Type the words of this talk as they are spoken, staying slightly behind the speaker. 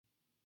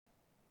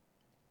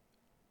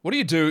What do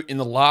you do in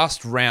the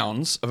last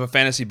rounds of a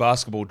fantasy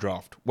basketball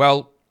draft?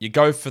 Well, you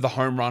go for the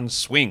home run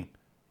swing.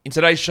 In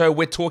today's show,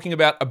 we're talking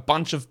about a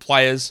bunch of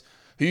players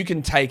who you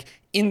can take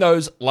in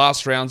those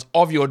last rounds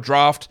of your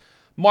draft.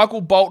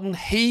 Michael Bolton,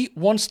 he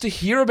wants to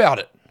hear about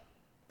it.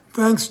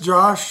 Thanks,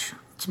 Josh.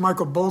 It's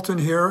Michael Bolton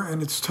here,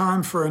 and it's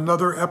time for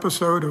another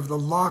episode of the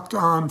Locked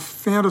On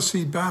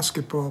Fantasy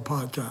Basketball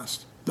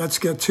Podcast. Let's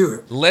get to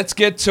it. Let's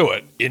get to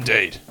it,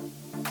 indeed.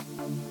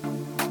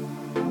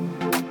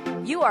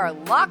 You are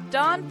Locked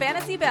On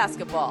Fantasy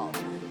Basketball,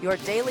 your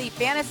daily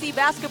fantasy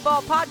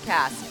basketball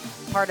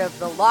podcast, part of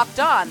the Locked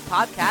On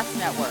Podcast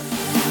Network.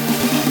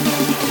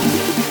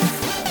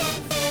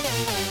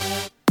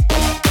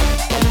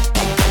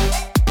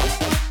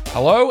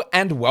 Hello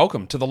and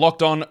welcome to the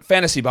Locked On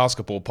Fantasy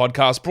Basketball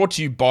Podcast, brought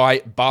to you by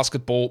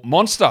Basketball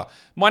Monster.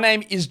 My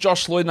name is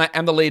Josh Lloyd and I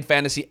am the lead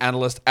fantasy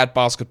analyst at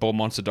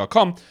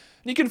basketballmonster.com.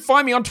 And you can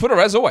find me on Twitter,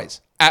 as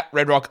always, at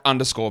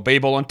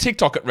redrock_bball, on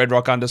TikTok at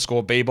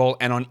redrock_bball,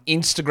 and on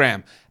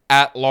Instagram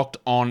at Locked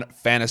On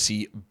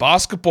Fantasy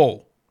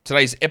Basketball.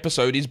 Today's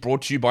episode is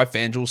brought to you by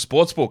FanDuel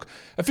Sportsbook,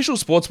 official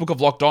sportsbook of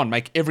Locked On.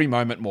 Make every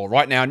moment more.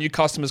 Right now, new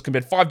customers can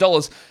bet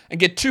 $5 and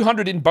get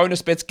 $200 in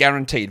bonus bets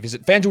guaranteed.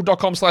 Visit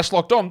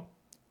FanDuel.com/LockedOn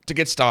to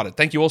get started.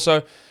 Thank you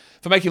also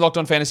for making Locked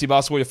On Fantasy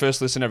Basketball your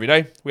first listen every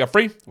day. We are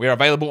free. We are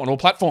available on all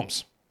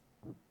platforms.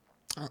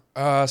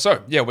 We're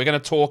going to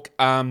talk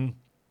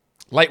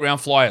late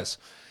round flyers.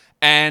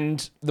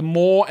 And the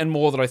more and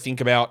more that I think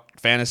about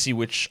fantasy,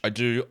 which I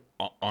do,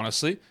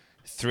 honestly,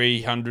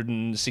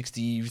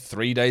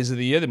 363 days of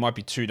the year. There might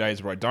be 2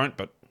 days where I don't,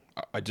 but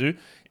I do.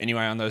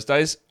 Anyway, on those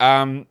days,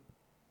 I'm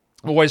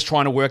always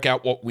trying to work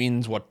out what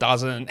wins, what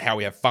doesn't, how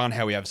we have fun,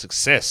 how we have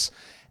success.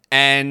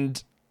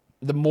 And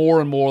the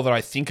more and more that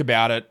I think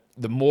about it,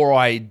 the more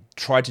I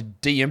try to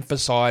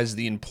de-emphasize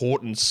the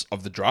importance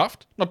of the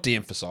draft. Not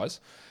de-emphasize.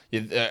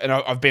 And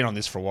I've been on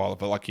this for a while,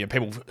 but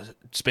people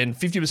spend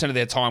 50% of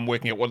their time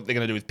working out what they're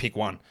going to do with pick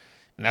one.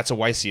 And that's a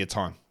waste of your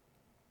time.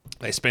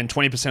 They spend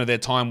 20% of their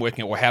time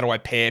working out, well, how do I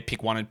pair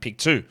pick one and pick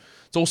two?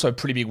 It's also a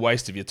pretty big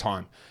waste of your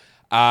time.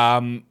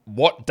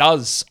 What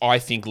does, I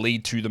think,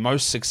 lead to the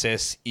most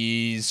success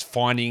is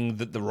finding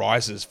the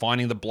risers,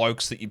 finding the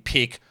blokes that you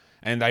pick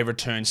and they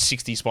return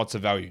 60 spots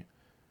of value.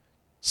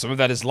 Some of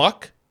that is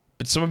luck,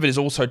 but some of it is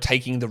also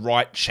taking the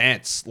right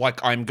chance.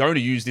 Like, I'm going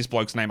to use this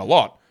bloke's name a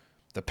lot.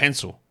 The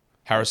pencil,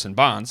 Harrison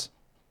Barnes.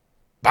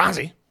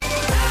 Barnesy.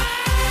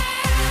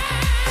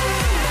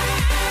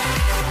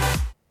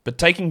 But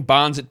taking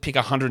Barnes at pick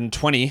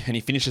 120 and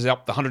he finishes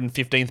up the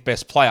 115th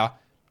best player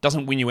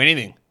doesn't win you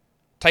anything.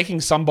 Taking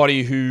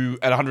somebody who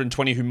at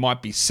 120 who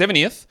might be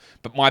 70th,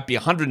 but might be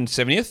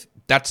 170th,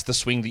 that's the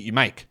swing that you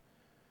make.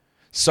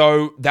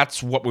 So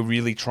that's what we're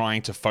really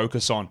trying to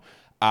focus on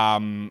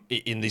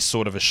in this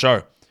sort of a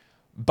show.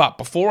 But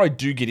before I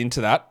do get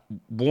into that,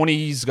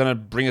 Warnie's going to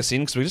bring us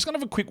in because we're just going to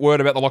have a quick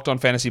word about the Locked On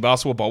Fantasy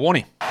Basketball by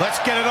Warnie. Let's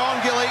get it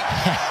on, Gilly.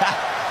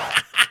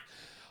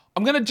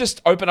 I'm going to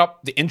just open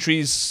up the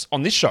entries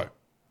on this show.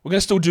 We're going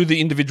to still do the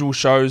individual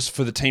shows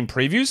for the team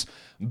previews,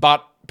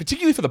 but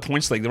particularly for the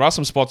points league, there are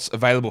some spots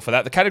available for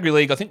that. The category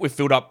league, I think we've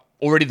filled up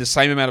already the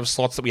same amount of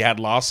slots that we had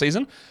last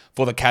season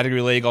for the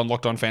category league on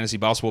Locked On Fantasy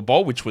Basketball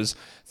Bowl, which was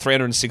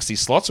 360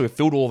 slots. So we've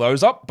filled all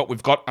those up, but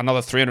we've got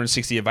another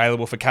 360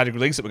 available for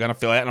category leagues that we're going to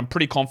fill out, and I'm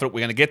pretty confident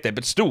we're going to get there,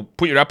 but still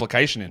put your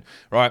application in,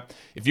 right?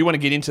 If you want to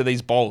get into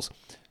these bowls,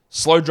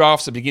 slow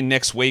drafts that begin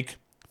next week,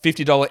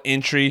 $50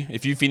 entry.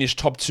 If you finish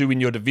top 2 in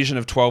your division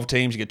of 12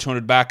 teams, you get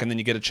 $200 back, and then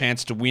you get a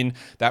chance to win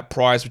that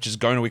prize, which is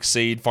going to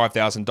exceed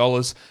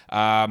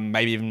 $5,000,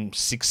 maybe even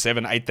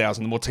 $6,000, $7,000, $8,000.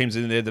 The more teams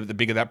in there, the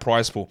bigger that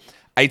prize pool.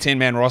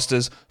 18-man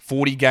rosters,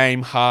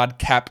 40-game hard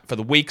cap for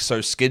the week, so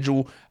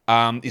schedule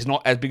is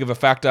not as big of a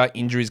factor.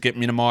 Injuries get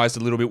minimized a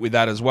little bit with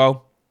that as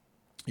well.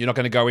 You're not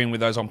going to go in with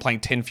those, I'm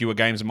playing 10 fewer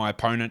games than my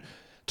opponent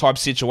type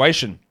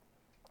situation.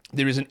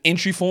 There is an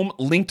entry form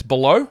linked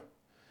below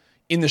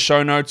in the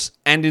show notes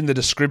and in the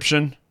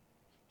description.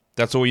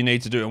 That's all you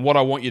need to do. And what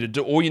I want you to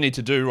do, all you need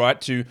to do, right,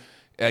 to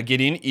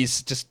get in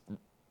is just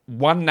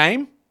one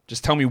name.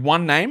 Just tell me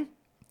one name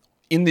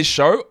in this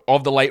show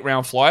of the late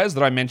round flyers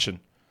that I mentioned.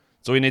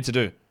 That's all you need to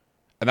do.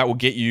 And that will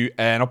get you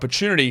an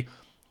opportunity,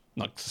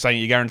 not saying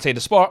you're guaranteed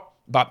a spot,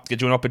 but get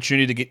you an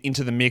opportunity to get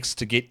into the mix,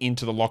 to get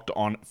into the Locked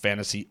On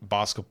Fantasy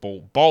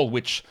Basketball Bowl,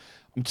 which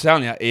I'm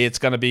telling you, it's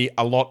going to be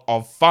a lot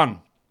of fun.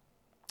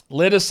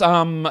 Let us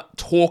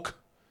talk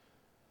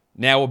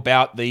now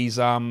about these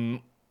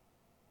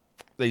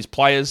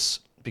players,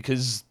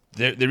 because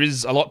there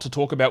is a lot to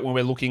talk about when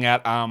we're looking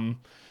at.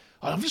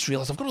 I've just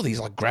realized I've got all these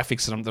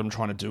graphics that I'm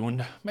trying to do,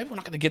 and maybe we're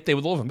not going to get there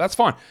with all of them. That's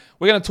fine.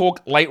 We're going to talk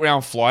late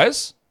round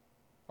flyers.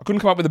 I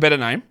couldn't come up with a better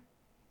name.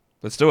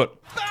 Let's do it.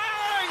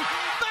 Bang!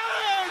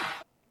 Bang!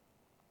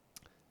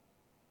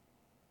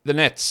 The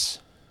Nets.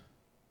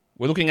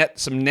 We're looking at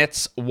some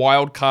Nets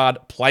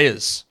wildcard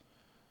players.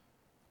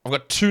 I've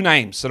got 2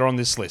 names that are on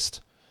this list: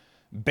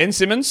 Ben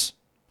Simmons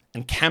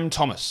and Cam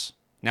Thomas.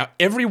 Now,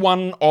 every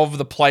one of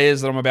the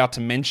players that I'm about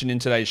to mention in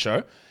today's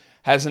show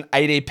has an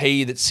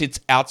ADP that sits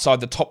outside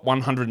the top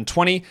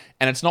 120,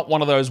 and it's not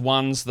one of those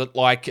ones that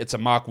like it's a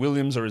Mark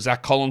Williams or a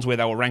Zach Collins where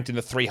they were ranked in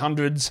the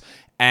 300s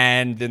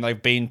and then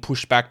they've been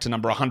pushed back to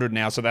number 100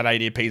 now, so that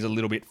ADP is a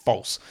little bit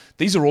false.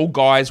 These are all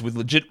guys with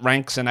legit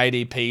ranks and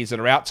ADPs that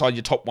are outside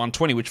your top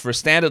 120, which for a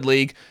standard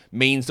league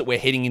means that we're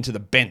heading into the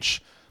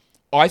bench.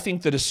 I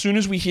think that as soon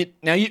as we hit...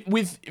 Now,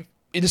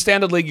 in a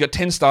standard league, you got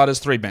 10 starters,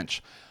 3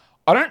 bench.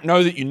 I don't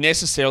know that you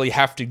necessarily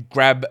have to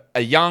grab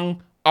a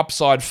young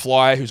upside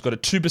flyer who's got a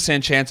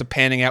 2% chance of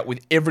panning out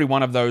with every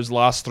one of those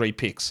last 3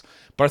 picks.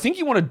 But I think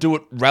you want to do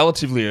it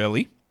relatively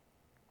early.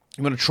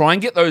 You want to try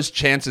and get those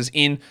chances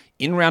in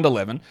round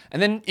 11.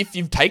 And then if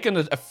you've taken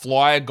a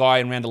flyer guy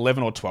in round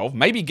 11 or 12,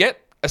 maybe get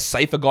a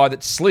safer guy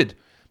that slid.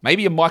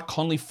 Maybe a Mike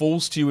Conley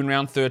falls to you in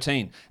round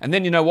 13. And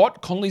then you know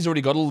what? Conley's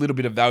already got a little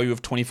bit of value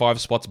of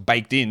 25 spots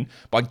baked in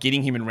by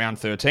getting him in round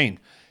 13.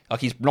 Like,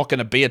 he's not going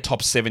to be a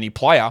top 70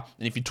 player,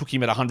 and if you took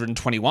him at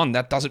 121,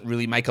 that doesn't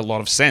really make a lot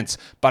of sense.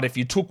 But if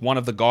you took one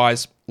of the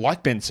guys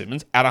like Ben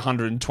Simmons at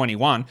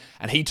 121,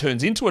 and he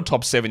turns into a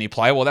top 70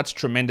 player, well, that's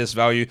tremendous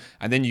value,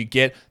 and then you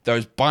get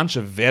those bunch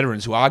of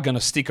veterans who are going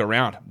to stick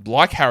around,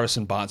 like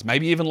Harrison Barnes,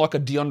 maybe even like a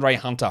DeAndre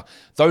Hunter,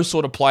 those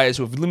sort of players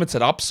who have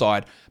limited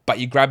upside, but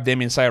you grab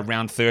them in, say,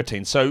 around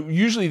 13. So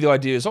usually the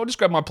idea is, I'll just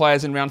grab my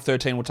players in round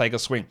 13, we'll take a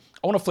swing.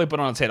 I want to flip it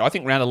on its head. I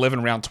think round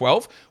 11, round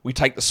 12, we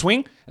take the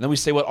swing, and then we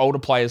see what older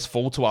players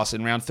fall to us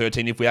in round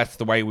 13 if that's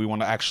the way we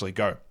want to actually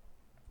go.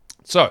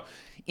 So,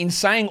 in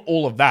saying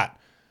all of that,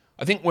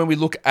 I think when we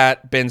look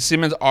at Ben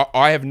Simmons,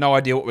 I have no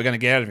idea what we're going to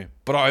get out of him.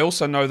 But I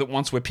also know that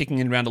once we're picking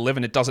in round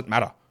 11, it doesn't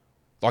matter.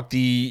 Like,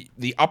 the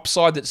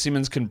upside that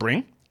Simmons can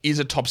bring is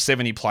a top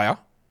 70 player.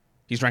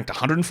 He's ranked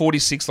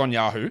 146th on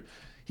Yahoo.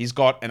 He's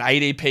got an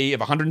ADP of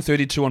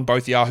 132 on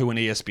both Yahoo and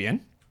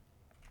ESPN.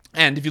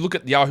 And if you look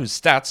at Yahoo's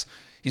stats,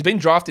 he's been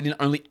drafted in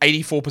only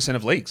 84%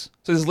 of leagues.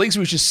 So there's leagues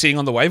where he's just sitting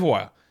on the waiver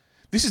wire.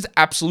 This is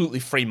absolutely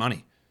free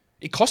money.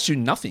 It costs you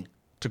nothing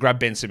to grab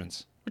Ben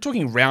Simmons. We're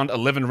talking round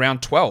 11,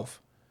 round 12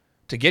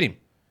 to get him.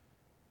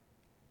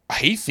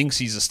 He thinks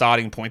he's a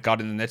starting point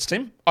guard in the Nets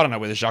team. I don't know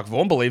whether Jacques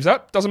Vaughn believes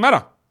that. Doesn't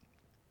matter.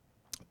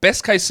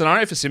 Best case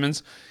scenario for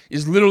Simmons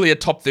is literally a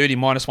top 30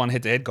 -1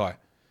 head-to-head guy.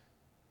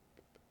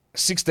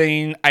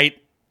 16,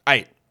 8,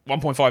 8,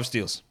 1.5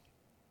 steals.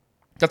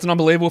 That's an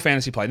unbelievable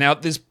fantasy play. Now,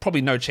 there's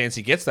probably no chance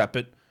he gets that,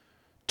 but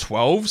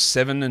 12,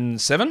 7, and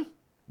 7,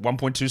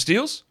 1.2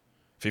 steals,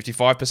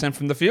 55%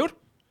 from the field.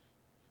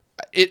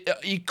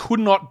 It could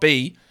not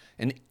be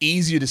an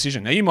easier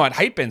decision. Now, you might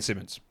hate Ben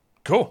Simmons.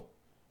 Cool.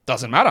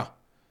 Doesn't matter.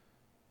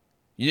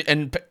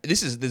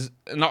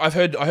 I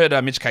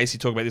heard Mitch Casey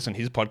talk about this on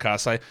his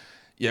podcast. Say,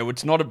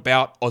 it's not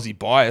about Aussie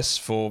bias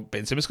for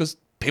Ben Simmons because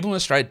people in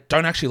Australia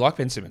don't actually like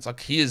Ben Simmons. Like,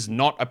 he is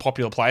not a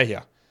popular player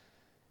here.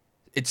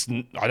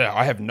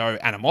 I have no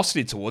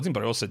animosity towards him,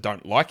 but I also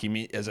don't like him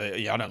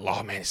I don't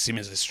love, man,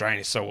 Simmons is Australian,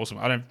 he's so awesome.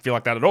 I don't feel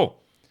like that at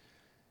all.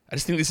 I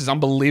just think this is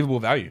unbelievable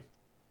value.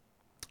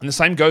 And the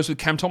same goes with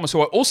Cam Thomas,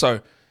 who I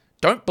also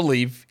don't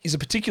believe is a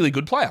particularly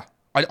good player.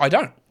 I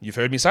don't. You've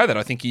heard me say that.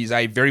 I think he's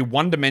a very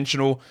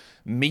one-dimensional,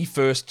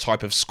 me-first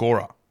type of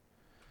scorer.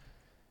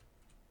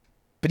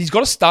 But he's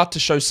got to start to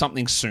show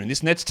something soon.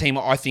 This Nets team,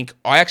 I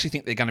actually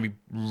think they're going to be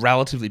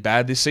relatively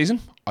bad this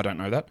season. I don't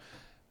know that.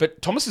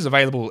 But Thomas is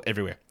available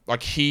everywhere.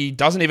 Like, he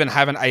doesn't even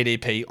have an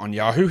ADP on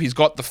Yahoo. He's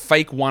got the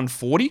fake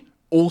 140.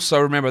 Also,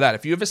 remember that.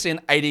 If you ever see an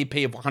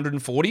ADP of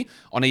 140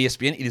 on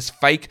ESPN, it is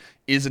fake.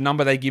 It is a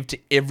number they give to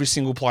every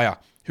single player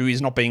who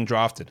is not being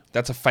drafted.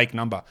 That's a fake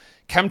number.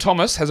 Cam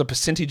Thomas has a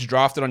percentage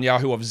drafted on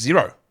Yahoo of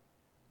 0.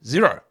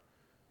 0.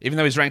 Even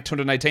though he's ranked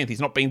 218th, he's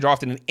not being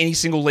drafted in any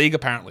single league,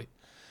 apparently.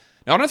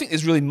 Now, I don't think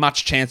there's really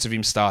much chance of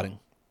him starting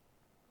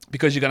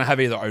because you're going to have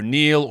either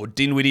O'Neal or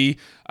Dinwiddie,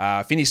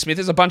 Finney-Smith.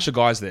 There's a bunch of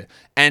guys there.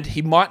 And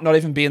he might not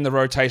even be in the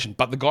rotation.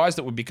 But the guys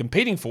that would be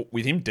competing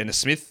with him, Dennis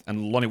Smith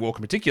and Lonnie Walker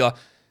in particular,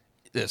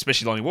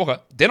 especially Lonnie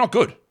Walker, they're not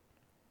good.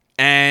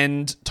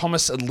 And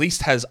Thomas at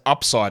least has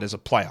upside as a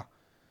player.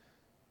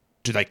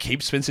 Do they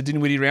keep Spencer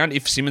Dinwiddie around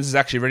if Simmons is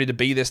actually ready to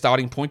be their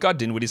starting point guard?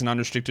 Dinwiddie's an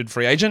unrestricted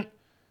free agent.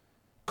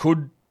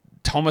 Could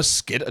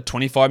Thomas get a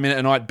 25-minute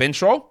a night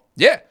bench role?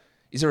 Yeah.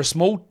 Is a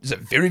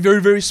very, very,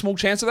 very small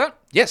chance of that?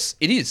 Yes,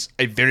 it is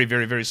a very,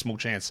 very, very small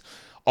chance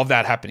of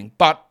that happening.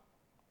 But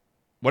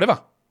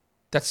whatever.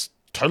 That's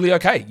totally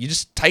okay. You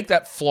just take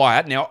that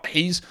flyer. Now,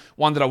 he's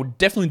one that I would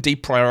definitely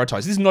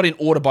deprioritize. This is not in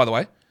order, by the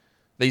way.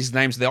 These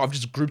names there, I've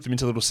just grouped them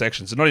into little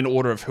sections. They're not in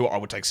order of who I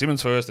would take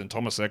Simmons first and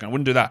Thomas second. I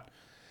wouldn't do that.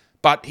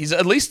 But he's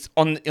at least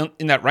in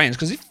that range,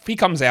 because if he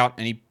comes out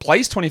and he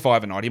plays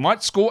 25 a night, he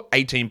might score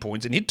 18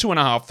 points and hit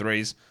 2.5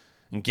 threes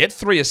and get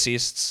 3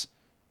 assists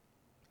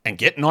and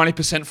get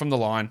 90% from the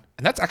line,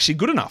 and that's actually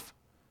good enough.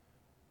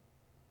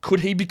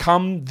 Could he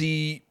become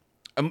the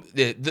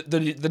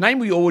name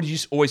we always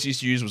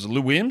used to use was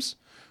Lou Williams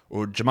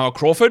or Jamal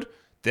Crawford?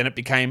 Then it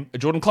became a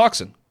Jordan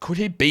Clarkson. Could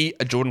he be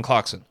a Jordan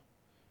Clarkson?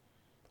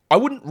 I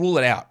wouldn't rule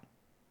it out.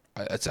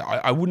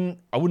 I wouldn't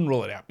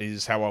rule it out,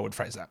 is how I would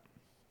phrase that.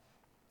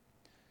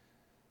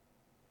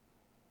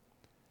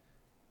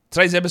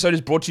 Today's episode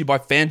is brought to you by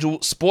FanDuel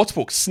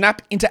Sportsbook.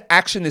 Snap into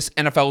action this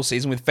NFL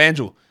season with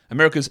FanDuel,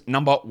 America's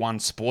 #1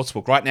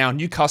 sportsbook. Right now,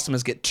 new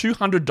customers get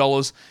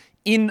 $200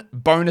 in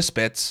bonus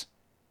bets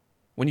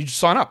when you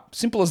sign up.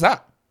 Simple as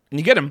that.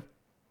 And you get them,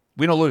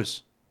 win or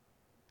lose.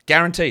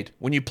 Guaranteed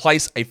when you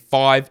place a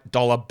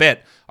 $5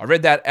 bet. I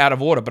read that out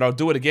of order, but I'll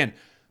do it again.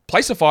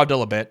 Place a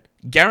 $5 bet,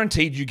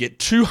 guaranteed you get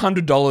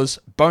 $200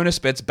 bonus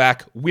bets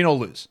back, win or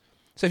lose.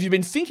 So if you've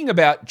been thinking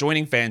about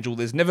joining FanDuel,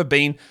 there's never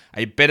been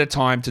a better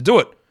time to do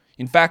it.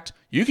 In fact,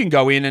 you can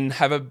go in and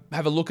have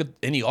a look at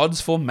any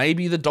odds for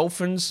maybe the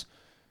Dolphins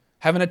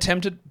have an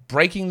attempt at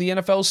breaking the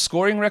NFL's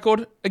scoring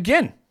record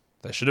again.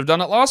 They should have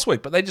done it last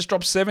week, but they just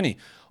dropped 70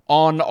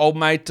 on old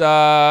mate,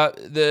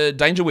 the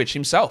Danger Witch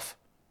himself.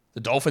 The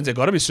Dolphins have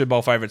got to be Super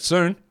Bowl favorites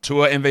soon.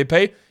 Tua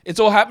MVP. It's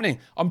all happening.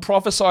 I'm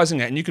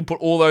prophesizing it, and you can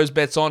put all those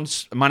bets on,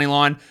 money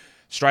line,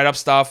 straight up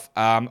stuff,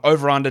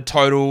 over-under,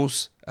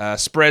 totals,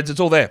 spreads. It's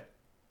all there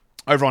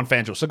over on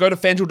FanDuel. So go to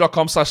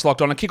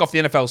FanDuel.com/lockedon and kick off the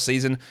NFL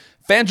season.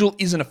 FanDuel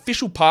is an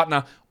official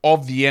partner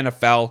of the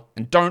NFL,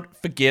 and don't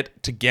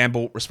forget to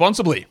gamble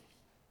responsibly.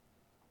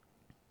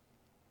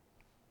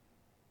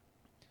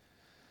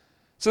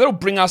 So that'll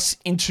bring us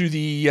into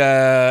the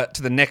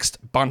to the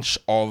next bunch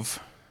of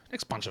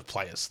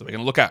players that we're going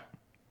to look at.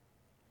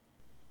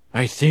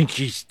 I think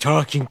he's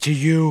talking to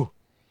you.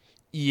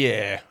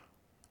 Yeah,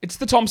 it's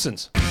the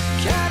Thompsons.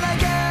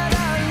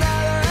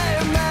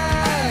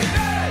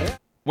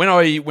 When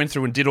I went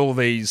through and did all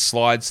these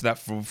slides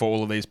for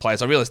all of these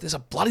players, I realized there's a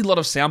bloody lot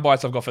of sound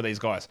bites I've got for these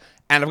guys.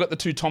 And I've got the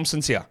two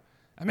Thompsons here.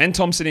 Amen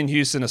Thompson in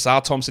Houston,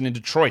 Asar Thompson in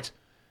Detroit.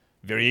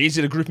 Very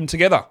easy to group them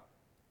together.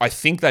 I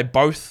think they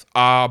both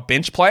are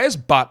bench players,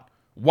 but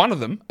one of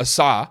them,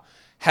 Asar,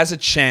 has a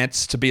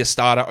chance to be a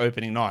starter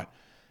opening night.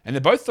 And they're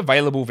both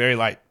available very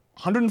late.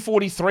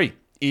 143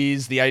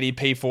 is the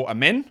ADP for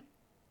Amen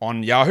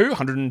on Yahoo,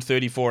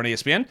 134 on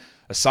ESPN.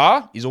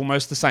 Asar is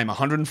almost the same,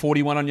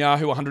 141 on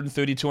Yahoo,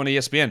 132 on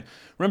ESPN.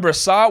 Remember,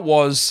 Asar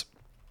was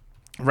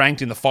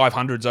ranked in the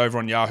 500s over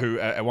on Yahoo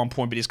at one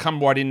point, but he's come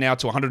right in now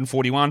to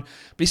 141, but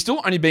he's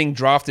still only being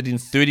drafted in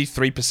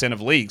 33%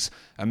 of leagues.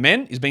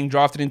 Amen is being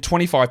drafted in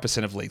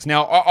 25% of leagues.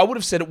 Now, I would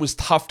have said it was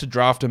tough to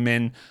draft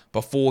Amen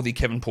before the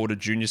Kevin Porter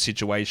Jr.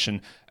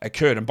 situation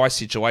occurred, and by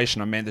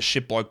situation, I mean the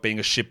shit bloke being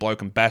a shit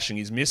bloke and bashing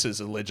his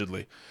missus,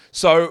 allegedly.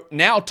 So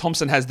now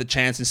Thompson has the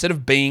chance, instead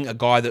of being a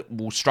guy that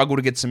will struggle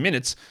to get some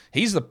minutes,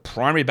 he's the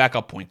primary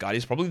backup point guard.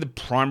 He's probably the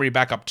primary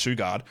backup two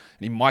guard,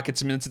 and he might get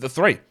some minutes at the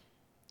three.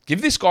 Give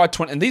this guy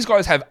 20, and these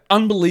guys have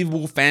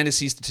unbelievable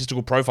fantasy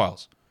statistical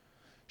profiles.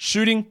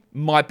 Shooting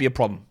might be a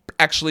problem.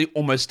 Actually,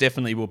 almost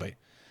definitely will be.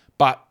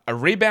 But a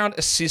rebound,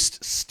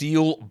 assist,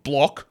 steal,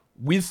 block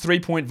with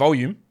 3-point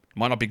volume,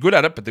 might not be good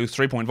at it, but with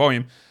 3-point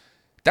volume,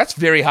 that's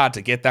very hard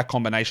to get that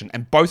combination.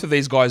 And both of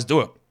these guys do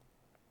it.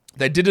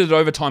 They did it at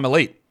Overtime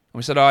Elite. And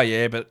we said, oh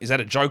yeah, but is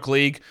that a joke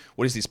league?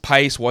 What is this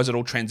pace? Why is it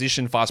all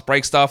transition, fast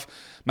break stuff?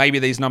 Maybe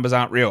these numbers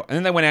aren't real. And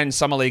then they went out in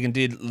Summer League and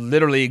did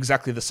literally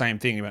exactly the same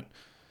thing. He went,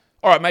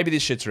 all right, maybe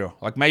this shit's real.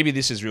 Like, maybe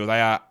this is real.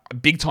 They are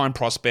big-time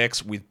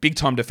prospects with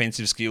big-time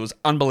defensive skills,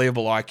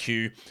 unbelievable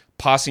IQ,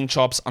 passing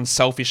chops,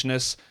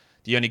 unselfishness.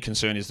 The only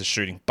concern is the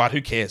shooting. But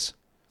who cares?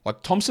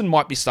 Like, Thompson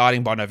might be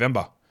starting by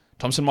November.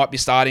 Thompson might be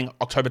starting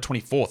October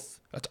 24th.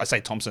 I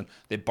say Thompson.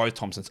 They're both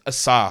Thompsons.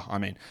 Asar, I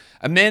mean.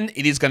 And then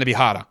it is going to be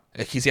harder.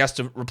 He has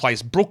to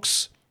replace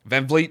Brooks,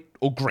 Van Vliet,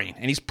 or Green.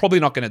 And he's probably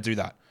not going to do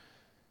that.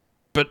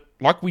 But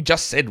like we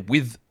just said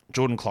with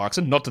Jordan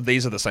Clarkson, not that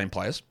these are the same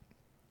players,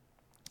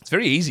 it's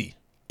very easy.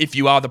 If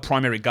you are the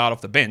primary guard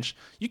off the bench,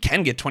 you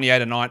can get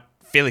 28 a night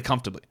fairly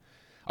comfortably.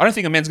 I don't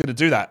think Amen's going to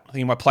do that. I think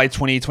he might play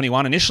 20,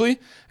 21 initially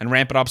and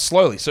ramp it up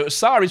slowly. So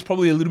Asar is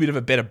probably a little bit of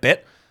a better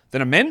bet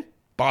than Amen,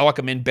 but I like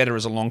Amen better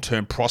as a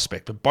long-term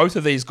prospect. But both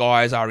of these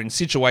guys are in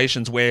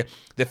situations where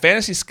their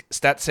fantasy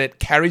stat set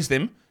carries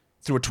them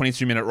through a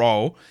 22-minute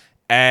role,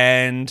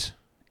 and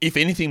if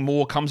anything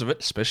more comes of it,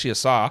 especially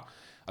Asar,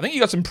 I think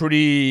you got some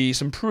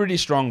pretty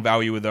strong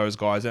value with those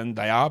guys, and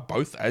they are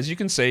both, as you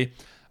can see,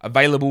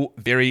 available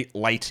very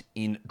late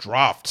in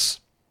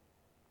drafts.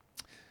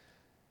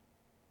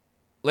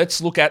 Let's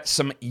look at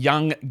some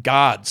young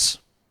guards.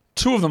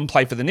 Two of them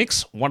play for the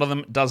Knicks. One of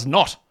them does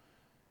not.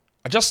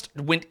 I just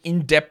went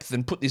in depth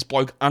and put this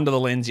bloke under the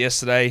lens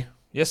yesterday.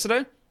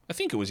 Yesterday? I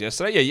think it was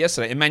yesterday. Yeah,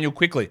 yesterday. Emmanuel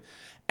Quickley.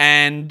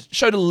 And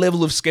showed a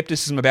level of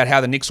skepticism about how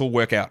the Knicks will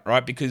work out,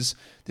 right? Because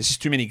there's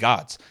just too many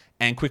guards.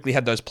 And Quickley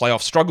had those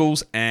playoff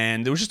struggles,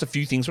 and there was just a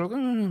few things where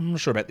I'm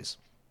not sure about this.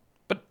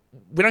 But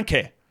we don't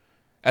care.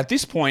 At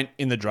this point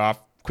in the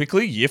draft,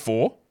 Quickley, year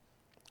 4.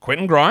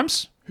 Quentin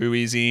Grimes, who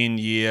is in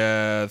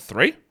year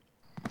 3.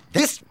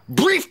 This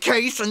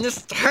briefcase and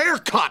this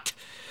haircut.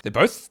 They're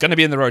both going to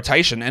be in the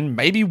rotation, and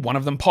maybe one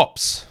of them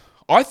pops.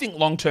 I think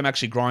long-term,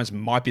 actually, Grimes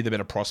might be the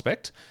better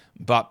prospect,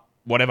 but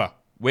whatever.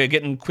 We're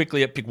getting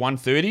Quickley at pick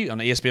 130 on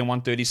ESPN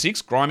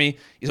 136. Grimey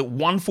is at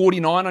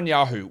 149 on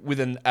Yahoo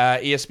with an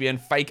ESPN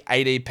fake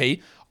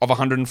ADP of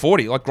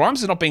 140. Like,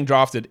 Grimes is not being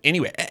drafted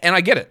anywhere, and I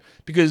get it,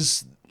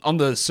 because on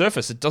the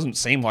surface, it doesn't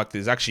seem like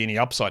there's actually any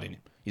upside in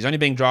him. He's only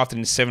being drafted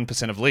in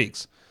 7% of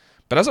leagues.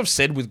 But as I've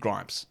said with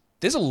Grimes,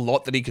 there's a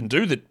lot that he can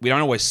do that we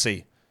don't always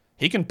see.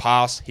 He can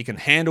pass, he can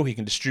handle, he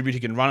can distribute, he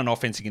can run an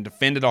offense, he can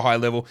defend at a high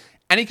level,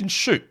 and he can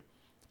shoot.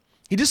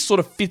 He just sort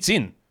of fits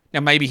in.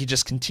 Now, maybe he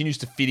just continues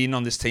to fit in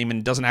on this team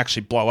and doesn't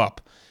actually blow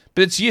up.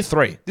 But it's year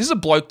 3. This is a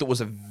bloke that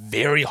was a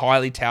very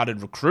highly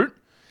touted recruit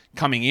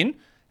coming in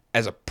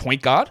as a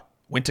point guard,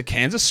 went to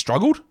Kansas,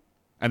 struggled,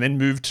 and then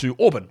moved to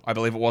Auburn, I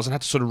believe it was, and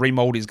had to sort of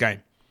remold his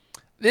game.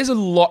 There's a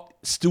lot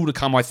still to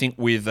come, I think,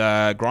 with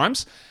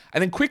Grimes.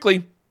 And then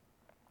quickly,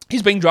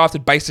 he's being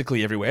drafted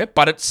basically everywhere,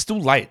 but it's still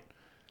late.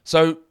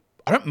 So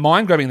I don't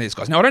mind grabbing these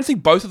guys. Now, I don't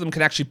think both of them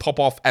can actually pop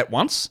off at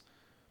once,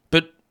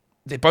 but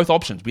they're both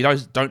options. We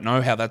don't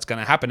know how that's going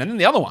to happen. And then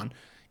the other one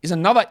is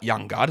another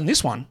young guard, and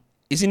this one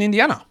is in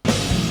Indiana.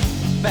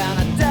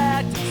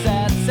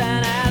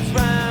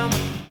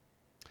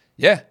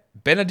 Yeah,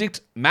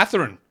 Benedict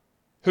Mathurin,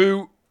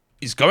 who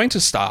is going to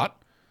start,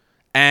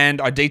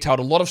 and I detailed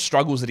a lot of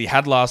struggles that he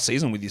had last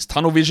season with his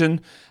tunnel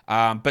vision,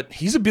 but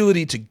his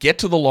ability to get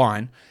to the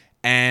line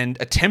and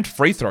attempt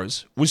free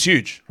throws was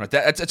huge. Right,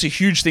 that's a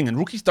huge thing, and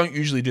rookies don't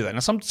usually do that. Now,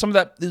 some of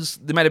that,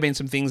 there might have been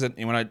some things that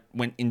when I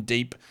went in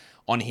deep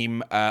on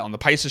him on the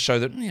Pacers show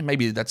that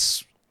maybe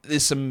there's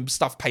some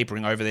stuff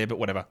papering over there, but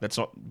whatever.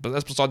 But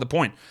that's beside the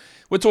point.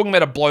 We're talking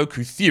about a bloke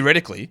who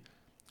theoretically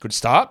could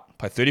start,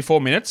 play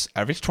 34 minutes,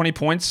 average 20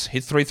 points,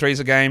 hit 3 threes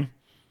a game,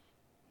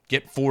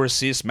 get 4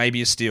 assists,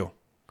 maybe a steal.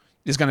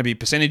 There's going to be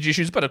percentage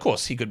issues, but of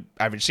course he could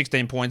average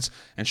 16 points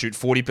and shoot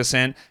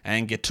 40%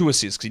 and get 2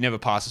 assists because he never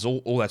passes.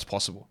 All that's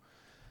possible.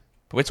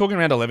 But we're talking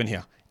around 11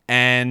 here,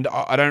 and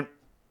I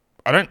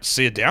don't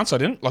see a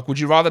downside in it. Like, would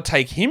you rather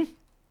take him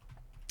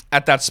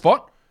at that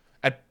spot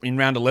in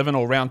round 11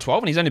 or round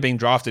 12? And he's only being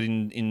drafted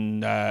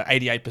in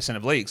 88%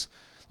 of leagues.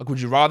 Like,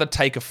 would you rather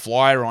take a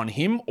flyer on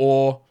him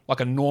or like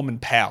a Norman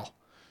Powell,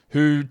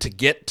 who to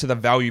get to the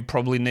value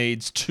probably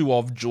needs 2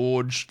 of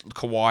George,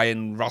 Kawhi,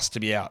 and Russ to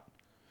be out?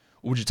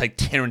 Or would you take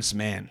Terrence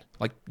Mann?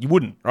 Like, you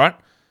wouldn't, right?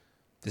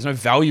 There's no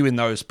value in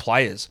those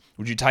players.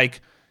 Would you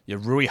take your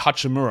Rui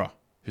Hachimura,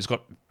 who's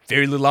got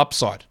very little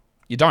upside?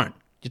 You don't.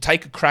 You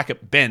take a crack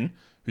at Ben,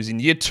 who's in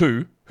year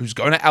 2, who's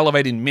going to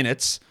elevate in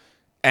minutes,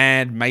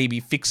 and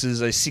maybe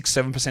fixes a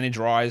 6-7 percentage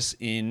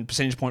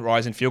point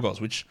rise in field goals,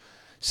 which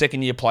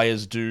second-year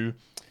players do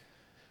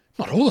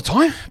not all the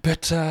time,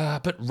 but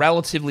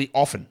relatively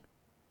often.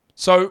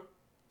 So,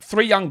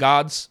 3 young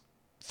guards,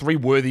 3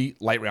 worthy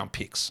late-round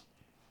picks.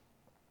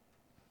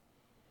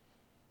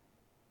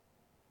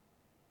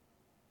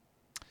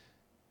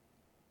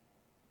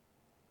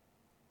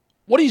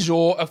 What is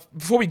your,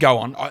 before we go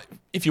on,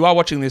 if you are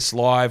watching this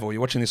live or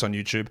you're watching this on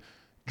YouTube,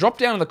 drop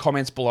down in the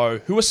comments below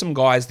who are some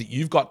guys that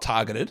you've got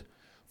targeted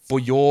for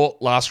your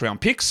last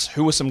round picks.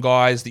 Who are some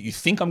guys that you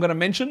think I'm going to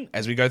mention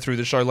as we go through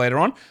the show later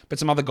on, but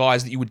some other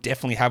guys that you would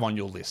definitely have on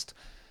your list.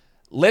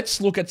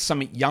 Let's look at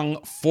some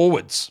young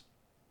forwards.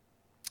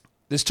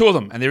 There's 2 of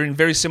them, and they're in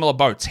very similar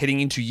boats,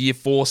 heading into year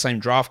 4, same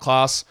draft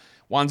class.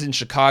 One's in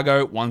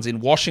Chicago, one's in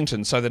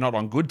Washington, so they're not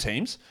on good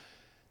teams.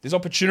 There's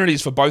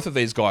opportunities for both of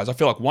these guys. I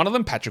feel like one of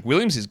them, Patrick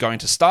Williams, is going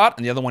to start,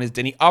 and the other one is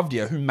Denny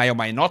Avdia, who may or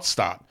may not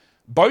start.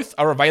 Both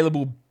are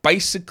available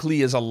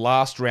basically as a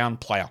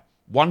last-round player.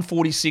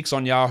 146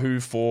 on Yahoo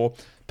for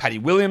Patty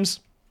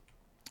Williams,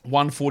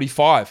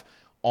 145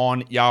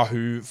 on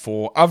Yahoo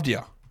for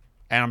Avdia.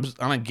 And I'm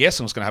going to guess,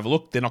 I'm just going to have a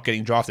look, they're not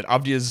getting drafted.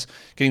 Avdia's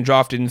getting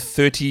drafted in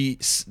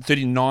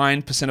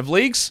 39% of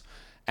leagues,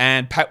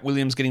 and Pat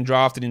Williams getting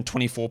drafted in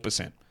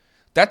 24%.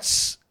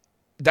 That's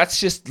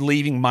just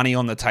leaving money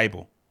on the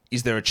table.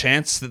 Is there a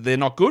chance that they're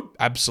not good?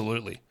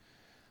 Absolutely.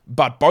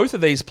 But both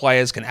of these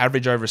players can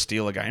average over a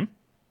steal a game.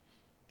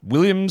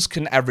 Williams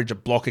can average a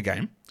block a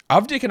game.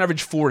 Avdia can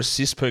average 4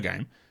 assists per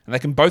game. And they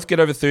can both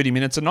get over 30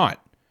 minutes a night.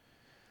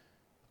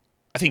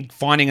 I think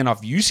finding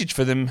enough usage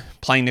for them,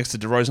 playing next to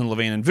DeRozan,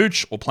 Levine, and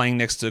Vooch, or playing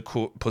next to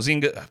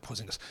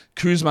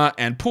Kuzma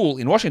and Poole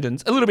in Washington,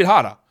 is a little bit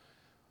harder.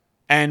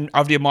 And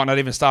Avdia might not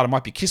even start. It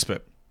might be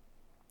Kispert.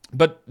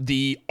 But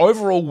the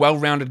overall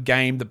well-rounded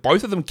game that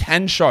both of them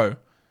can show,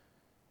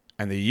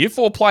 and the year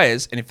 4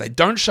 players, and if they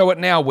don't show it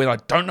now when I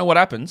don't know what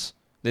happens,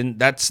 then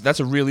that's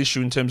a real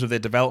issue in terms of their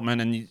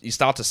development, and you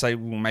start to say,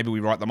 well, maybe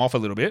we write them off a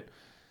little bit.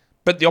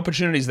 But the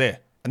opportunity's there.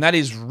 And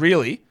that's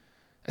really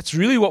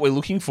what we're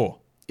looking for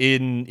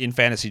in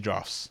fantasy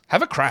drafts.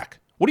 Have a crack.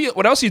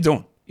 What else are you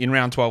doing in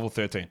round 12 or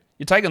 13?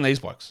 You're taking these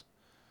blokes.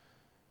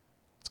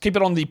 Let's keep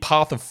it on the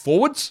path of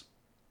forwards,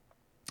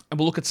 and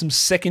we'll look at some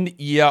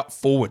second-year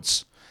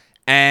forwards.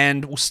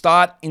 And we'll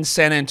start in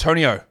San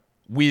Antonio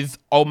with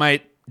old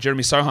mate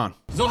Jeremy Sochan.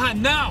 Zohan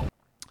now!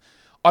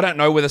 I don't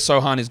know whether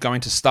Sochan is going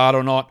to start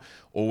or not,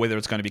 or whether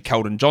it's going to be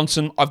Keldon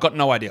Johnson. I've got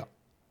no idea.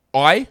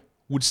 I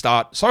would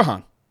start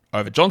Sochan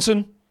over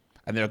Johnson,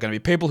 and there are going to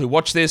be people who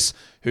watch this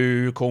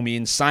who call me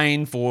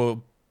insane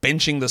for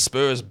benching the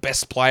Spurs'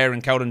 best player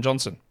in Keldon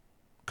Johnson.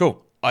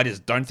 Cool. I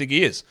just don't think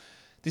he is.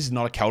 This is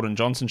not a Keldon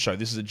Johnson show.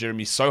 This is a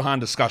Jeremy Sochan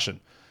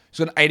discussion. He's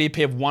got an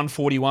ADP of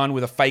 141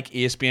 with a fake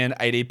ESPN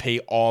ADP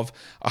of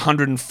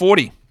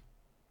 140.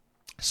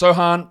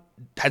 Sochan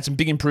had some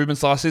big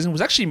improvements last season,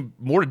 was actually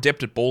more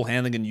adept at ball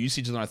handling and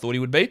usage than I thought he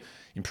would be.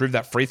 Improved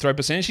that free throw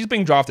percentage. He's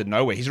being drafted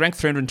nowhere. He's ranked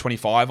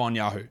 325 on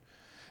Yahoo.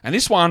 And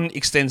this one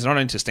extends not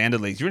only to standard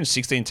leagues. You're in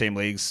 16-team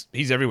leagues.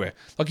 He's everywhere.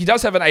 Like, he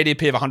does have an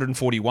ADP of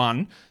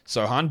 141,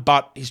 Sohan,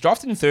 but he's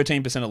drafted in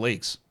 13% of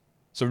leagues.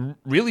 So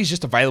really, he's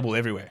just available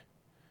everywhere.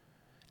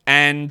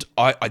 And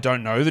I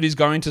don't know that he's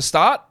going to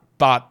start,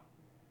 but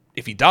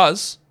if he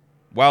does,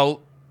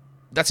 well,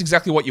 that's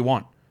exactly what you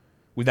want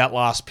with that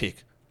last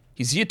pick.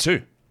 He's year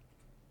 2.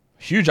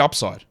 Huge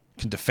upside.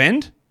 Can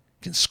defend,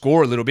 can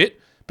score a little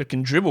bit, but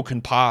can dribble,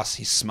 can pass.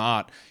 He's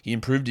smart. He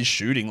improved his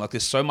shooting. Like,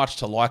 there's so much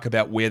to like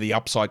about where the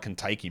upside can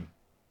take him.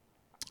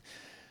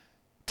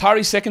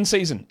 Tari's second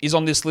season is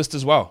on this list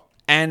as well.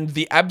 And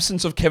the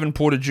absence of Kevin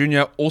Porter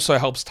Jr. also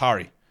helps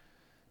Tari.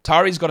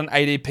 Tari's got an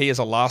ADP as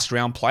a last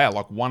round player,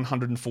 like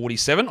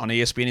 147. On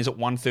ESPN, he's at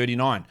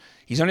 139.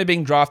 He's only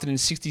being drafted in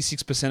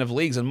 66% of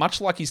leagues. And much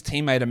like his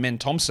teammate Amen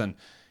Thompson,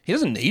 he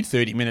doesn't need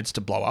 30 minutes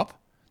to blow up.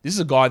 This is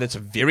a guy that's a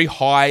very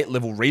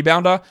high-level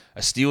rebounder,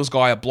 a steals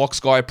guy, a blocks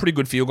guy, a pretty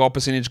good field goal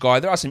percentage guy.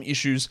 There are some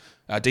issues,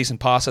 a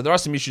decent passer. There are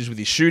some issues with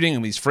his shooting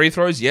and with his free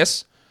throws,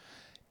 yes.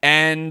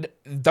 And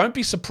don't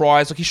be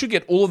surprised. Like, he should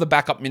get all of the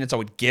backup minutes, I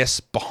would guess,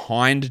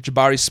 behind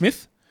Jabari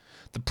Smith.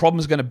 The problem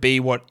is going to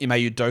be what Ime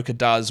Udoka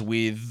does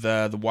with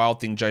the Wild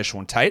Thing,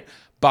 Jae'Sean Tate.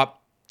 But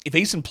if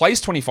Eason plays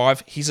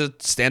 25, he's a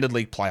standard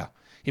league player.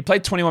 He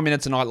played 21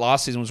 minutes a night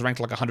last season, was ranked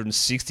like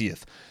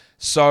 160th.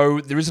 So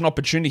there is an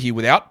opportunity here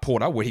without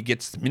Porter where he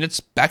gets the minutes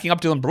backing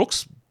up Dylan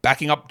Brooks,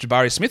 backing up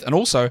Jabari Smith, and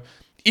also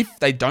if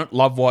they don't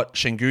love what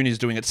Şengün is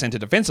doing at center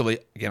defensively,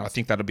 again, I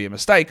think that'll be a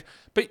mistake,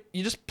 but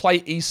you just play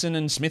Eason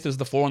and Smith as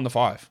the 4 and the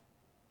 5.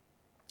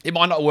 It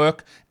might not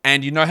work,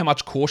 and you know how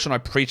much caution I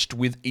preached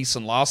with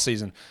Eason last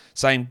season,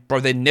 saying,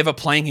 bro, they're never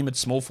playing him at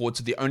small forward,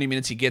 so the only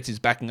minutes he gets is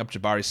backing up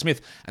Jabari Smith,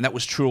 and that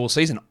was true all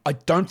season. I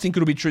don't think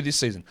it'll be true this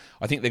season.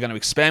 I think they're going to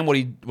expand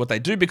what they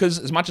do, because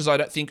as much as I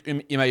don't think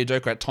Ime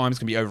Udoka at times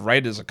can be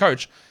overrated as a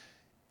coach,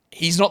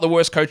 he's not the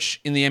worst coach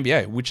in the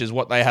NBA, which is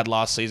what they had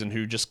last season,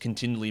 who just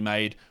continually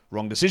made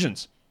wrong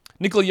decisions.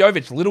 Nikola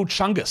Jovic, little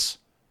chungus,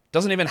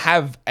 doesn't even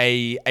have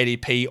a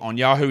ADP on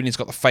Yahoo, and he's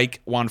got the fake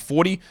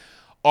 140.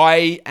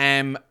 I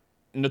am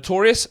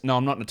notorious. No,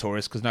 I'm not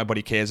notorious because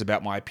nobody cares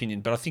about my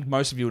opinion, but I think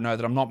most of you will know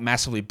that I'm not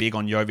massively big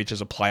on Jovic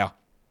as a player.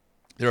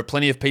 There are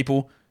plenty of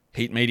people,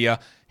 Heat media,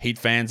 Heat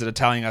fans, that are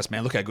telling us,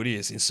 man, look how good he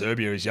is in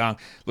Serbia. He's young.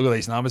 Look at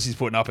these numbers he's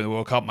putting up in the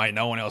World Cup, mate.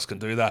 No one else can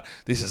do that.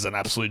 This is an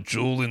absolute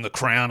jewel in the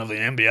crown of the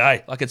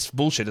NBA. Like, it's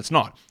bullshit. It's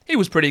not. He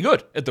was pretty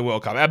good at the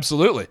World Cup,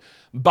 absolutely.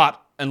 But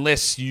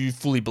unless you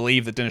fully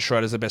believe that Dennis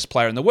Schroeder is the best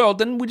player in the world,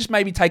 then we just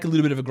maybe take a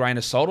little bit of a grain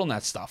of salt on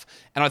that stuff.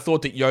 And I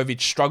thought that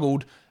Jovic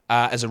struggled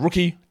as a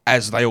rookie,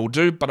 as they all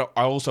do, but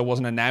I also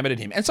wasn't enamored in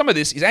him. And some of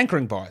this is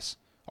anchoring bias.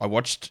 I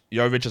watched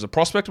Jovic as a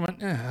prospect and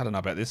went, I don't know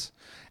about this.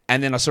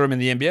 And then I saw him in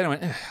the NBA and I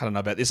went, I don't know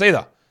about this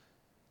either.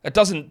 That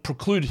doesn't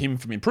preclude him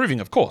from improving,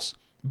 of course.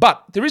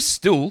 But there is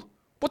still,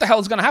 what the hell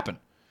is going to happen?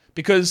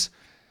 Because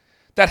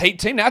that Heat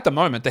team, now at the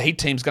moment, the Heat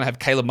team's going to have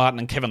Caleb Martin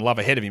and Kevin Love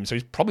ahead of him, so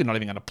he's probably not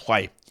even going to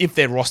play if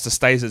their roster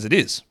stays as it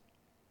is.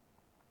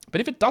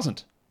 But if it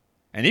doesn't,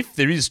 and if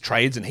there is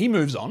trades and he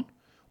moves on,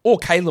 or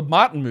Caleb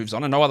Martin moves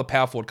on and no other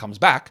power forward comes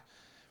back,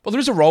 well, there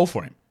is a role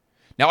for him.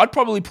 Now, I'd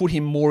probably put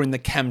him more in the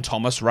Cam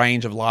Thomas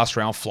range of last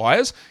round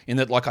flyers, in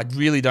that, like, I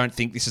really don't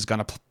think this is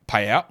going to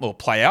play out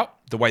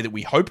the way that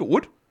we hope it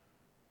would.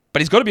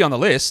 But he's got to be on the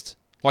list.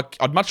 Like,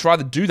 I'd much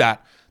rather do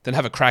that than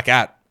have a crack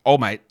at, oh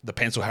mate, the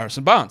pencil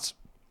Harrison Barnes.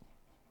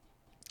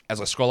 As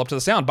I scroll up to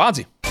the sound,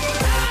 Barnesy.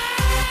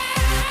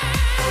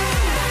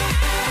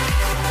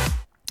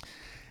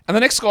 And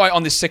the next guy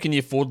on this second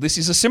year forward list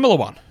is a similar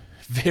one.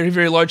 Very,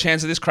 very low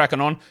chance of this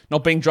cracking on,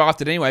 not being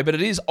drafted anyway, but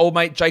it is old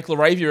mate Jake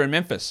LaRavia in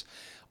Memphis.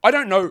 I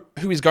don't know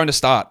who is going to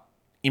start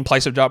in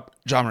place of Ja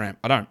Morant.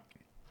 I don't.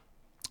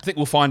 I think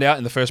we'll find out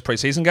in the first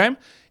preseason game.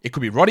 It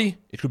could be Roddy,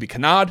 it could be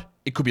Kennard,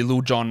 it could be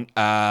Lil John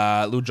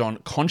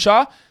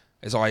Conchar,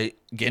 as I,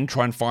 again,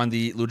 try and find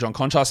the Lil John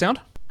Conchar sound.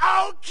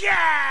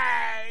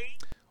 Okay!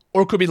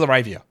 Or it could be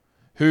LaRavia,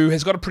 who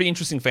has got a pretty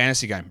interesting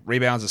fantasy game.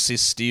 Rebounds,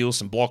 assists, steals,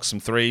 some blocks,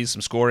 some threes,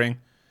 some scoring.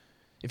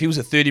 If he was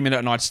a 30-minute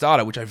a night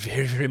starter, which I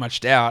very, very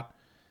much doubt,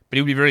 but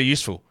he would be very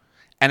useful.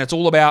 And it's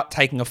all about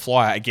taking a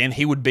flyer. Again,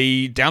 he would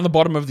be down the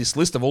bottom of this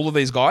list of all of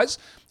these guys,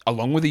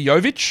 along with a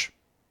Jovic.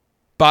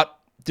 But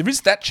there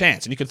is that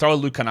chance. And you could throw a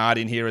Luke Kennard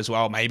in here as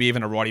well, maybe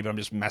even a Roddy, but I'm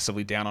just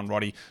massively down on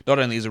Roddy, not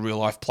only as a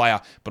real-life player,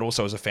 but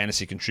also as a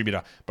fantasy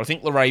contributor. But I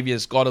think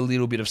LaRavia's got a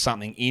little bit of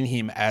something in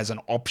him as an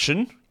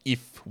option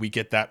if we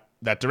get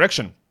that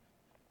direction.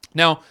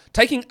 Now,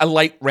 taking a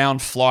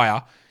late-round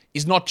flyer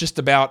is not just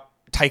about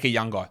take a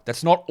young guy.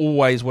 That's not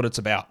always what it's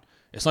about.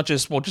 It's not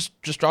just, well, just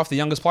draft the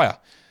youngest player.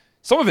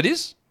 Some of it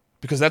is,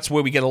 because that's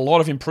where we get a lot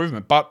of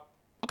improvement. But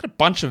I've got a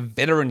bunch of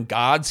veteran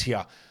guards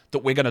here that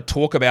we're going to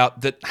talk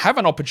about that have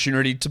an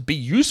opportunity to be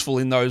useful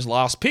in those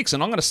last picks.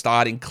 And I'm going to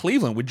start in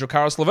Cleveland with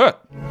Dracaris LeVert.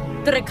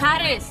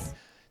 Dracaris.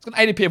 He's got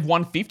an ADP of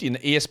 150 and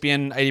an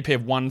ESPN ADP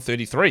of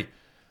 133.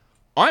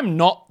 I'm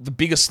not the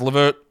biggest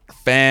LeVert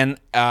fan.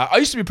 I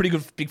used to be a pretty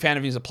big fan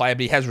of him as a player,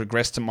 but he has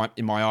regressed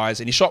in my eyes.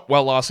 And he shot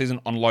well last season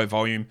on low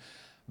volume,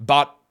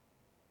 but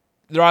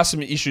there are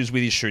some issues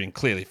with his shooting.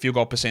 Clearly, field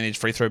goal percentage,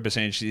 free throw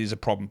percentage is a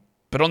problem.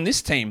 But on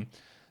this team,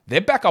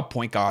 their backup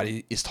point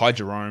guard is Ty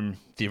Jerome,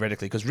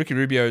 theoretically, because Ricky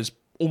Rubio's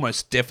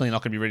almost definitely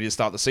not going to be ready to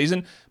start the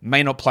season,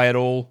 may not play at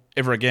all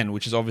ever again,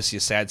 which is obviously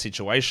a sad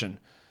situation.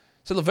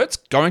 So LeVert's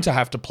going to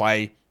have to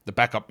play the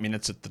backup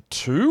minutes at the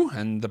 2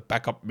 and the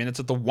backup minutes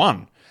at the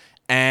 1,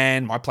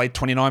 and might play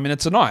 29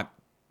 minutes a night,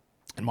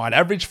 and might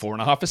average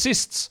 4.5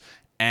 assists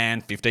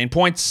and 15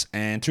 points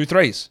and 2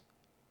 threes.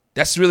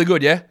 That's really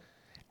good, yeah?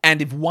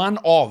 And if one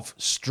of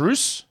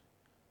Strus,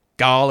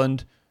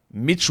 Garland,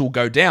 Mitchell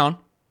go down,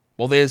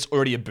 well, there's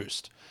already a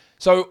boost.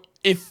 So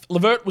if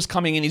LeVert was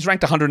coming in, he's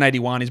ranked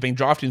 181, he's been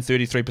drafted in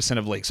 33%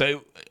 of leagues.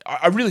 So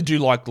I really do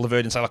like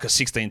LeVert in, say, like a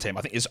 16 team.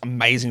 I think there's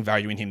amazing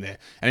value in him there,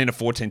 and in a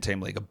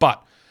 14-team league.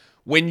 But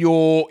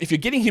if you're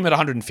getting him at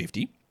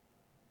 150,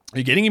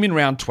 you're getting him in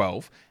round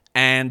 12,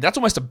 and that's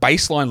almost a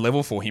baseline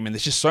level for him, and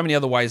there's just so many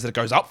other ways that it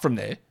goes up from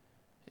there,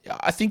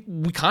 I think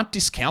we can't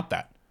discount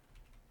that.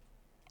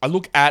 I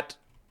look at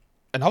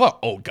another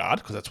old guard,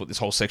 because that's what this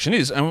whole section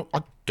is, and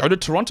I go to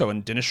Toronto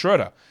and Dennis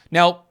Schroeder.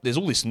 Now, there's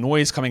all this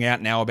noise coming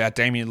out now about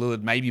Damian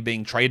Lillard maybe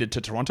being traded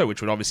to Toronto,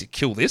 which would obviously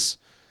kill this.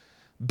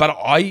 But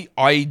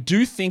I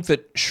do think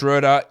that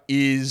Schroeder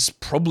is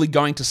probably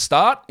going to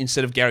start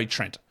instead of Gary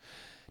Trent.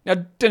 Now,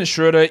 Dennis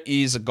Schroeder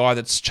is a guy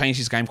that's changed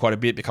his game quite a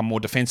bit, become more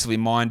defensively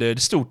minded,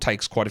 still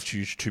takes quite a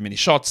few too many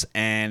shots,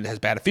 and has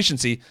bad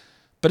efficiency.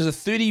 But as a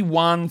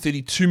 31,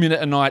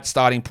 32-minute-a-night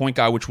starting point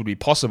guard, which would be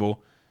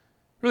possible,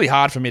 really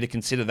hard for me to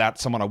consider that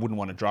someone I wouldn't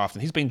want to draft.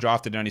 And he's been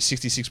drafted in only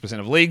 66%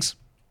 of leagues.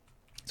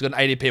 He's got an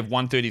ADP of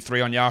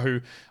 133 on Yahoo,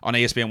 on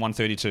ESPN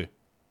 132.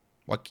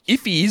 Like,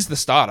 if he is the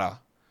starter,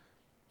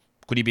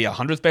 could he be a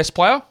 100th best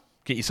player?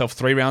 Get yourself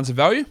 3 rounds of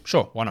value?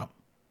 Sure, why not?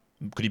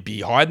 Could he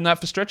be higher than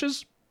that for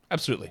stretches?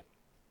 Absolutely.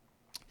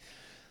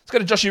 Let's go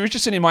to Joshie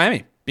Richardson in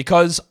Miami,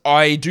 because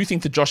I do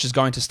think that Josh is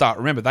going to start.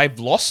 Remember, they've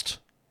lost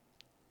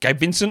Gabe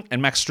Vincent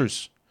and Max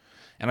Strus.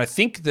 And I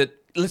think that,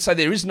 let's say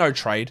there is no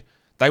trade,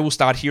 they will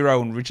start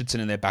Hero and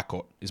Richardson in their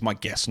backcourt, is my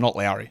guess, not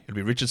Lowry. It'll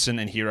be Richardson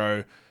and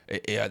Hero.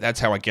 That's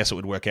how I guess it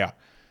would work out.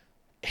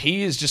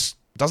 He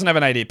doesn't have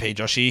an ADP,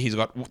 Joshie. He's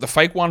got the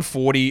fake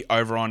 140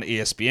 over on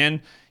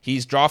ESPN.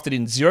 He's drafted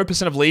in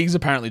 0% of leagues,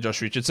 apparently,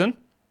 Josh Richardson.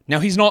 Now,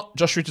 he's not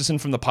Josh Richardson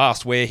from the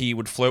past where he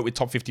would flirt with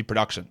top 50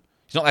 production.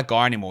 He's not that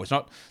guy anymore. He's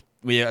not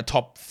a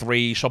top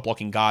 3 shot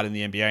blocking guard in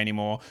the NBA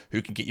anymore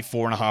who can get you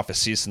 4.5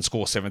 assists and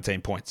score 17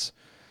 points.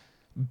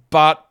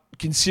 But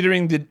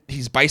considering that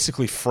he's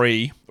basically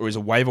free, or is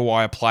a waiver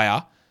wire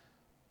player,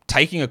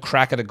 taking a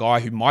crack at a guy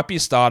who might be a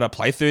starter,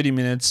 play 30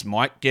 minutes,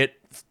 might get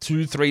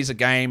 2 threes a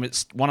game,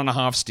 it's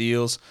 1.5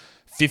 steals,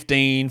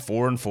 15,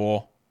 4 and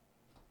 4.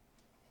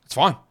 It's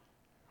fine.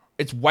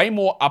 It's way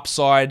more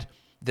upside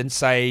than,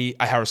 say,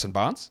 a Harrison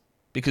Barnes,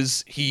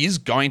 because he is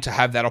going to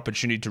have that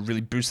opportunity to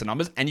really boost the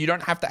numbers, and you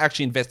don't have to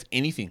actually invest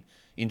anything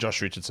in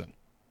Josh Richardson.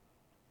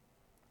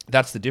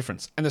 That's the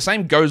difference. And the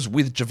same goes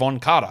with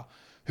Javon Carter,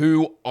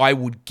 who I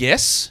would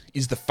guess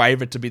is the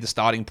favorite to be the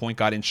starting point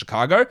guard in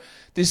Chicago.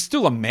 There's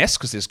still a mess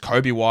because there's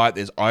Kobe White,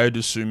 there's Ayo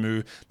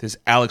Dosunmu, there's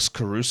Alex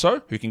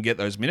Caruso who can get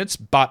those minutes.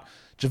 But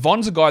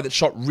Javon's a guy that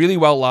shot really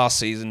well last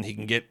season. He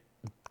can get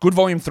good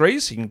volume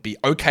threes. He can be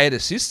okay at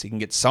assists. He can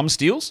get some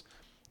steals.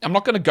 I'm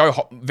not going to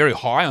go very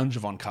high on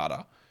Javon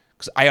Carter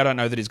because A, I don't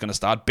know that he's going to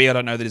start. B, I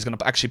don't know that he's going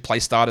to actually play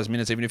starters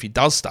minutes even if he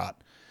does start.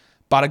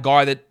 But a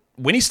guy that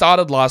when he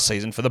started last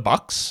season for the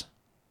Bucks,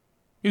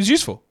 he was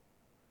useful.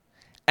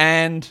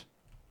 And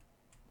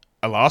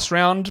a last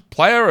round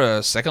player,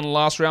 a second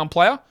last round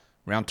player,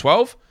 round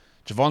 12.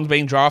 Javon's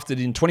being drafted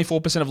in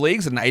 24% of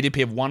leagues at an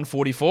ADP of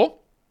 144.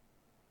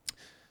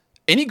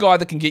 Any guy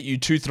that can get you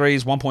 2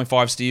 threes,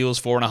 1.5 steals,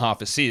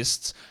 4.5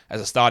 assists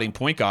as a starting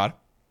point guard,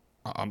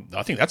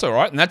 I think that's all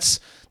right. And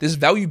there's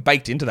value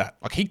baked into that.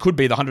 Like, he could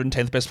be the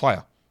 110th best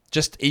player,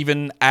 just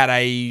even at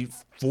a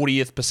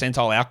 40th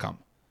percentile outcome.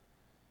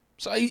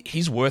 So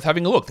he's worth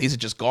having a look. These are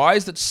just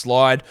guys that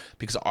slide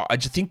because I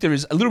just think there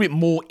is a little bit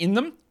more in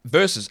them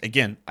versus,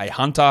 again, a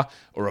Hunter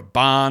or a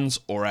Barnes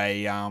or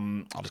a, I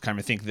just can't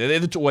even think.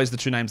 They're always the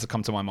 2 names that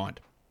come to my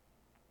mind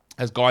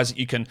as guys that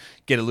you can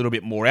get a little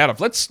bit more out of.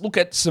 Let's look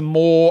at some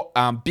more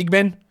big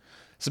men,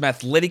 some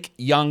athletic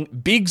young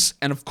bigs.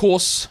 And of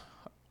course,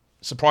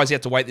 surprised you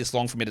had to wait this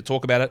long for me to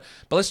talk about it,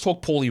 but let's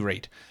talk Paulie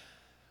Reed.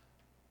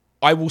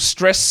 I will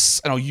stress,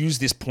 and I'll use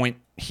this point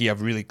here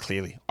really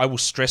clearly. I will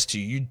stress to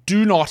you, you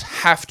do not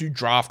have to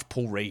draft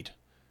Paul Reed.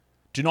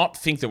 Do not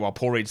think that, well,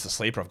 Paul Reed's the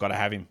sleeper, I've got to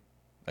have him.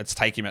 Let's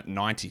take him at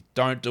 90.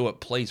 Don't do it,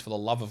 please. For the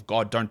love of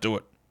God, don't do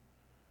it.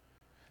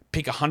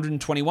 Pick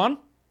 121?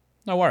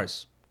 No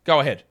worries. Go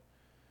ahead.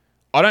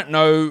 I don't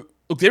know.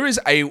 Look, there is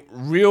a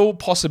real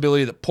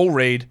possibility that Paul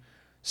Reed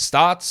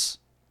starts,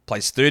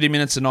 plays 30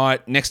 minutes a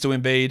night next to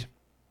Embiid,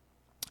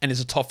 and is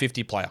a top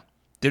 50 player.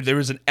 There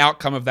is an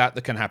outcome of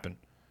that can happen.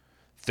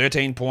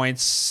 13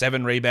 points,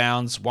 7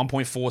 rebounds,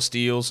 1.4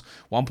 steals,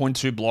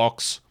 1.2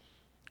 blocks,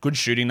 good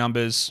shooting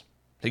numbers.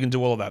 He can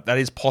do all of that. That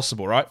is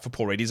possible, right, for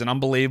Paul Reed. He's an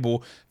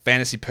unbelievable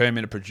fantasy per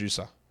minute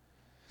producer.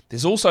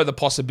 There's also the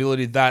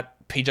possibility that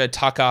PJ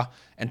Tucker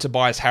and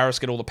Tobias Harris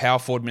get all the power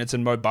forward minutes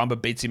and Mo Bamba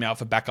beats him out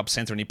for backup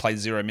center and he plays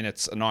 0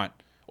 minutes a night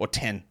or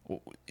 10.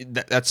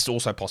 That's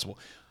also possible.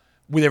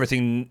 With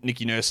everything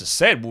Nicky Nurse has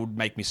said, would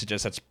make me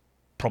suggest that's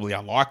probably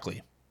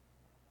unlikely.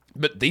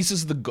 But these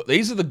are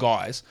the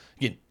guys,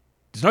 again,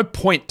 there's no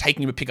point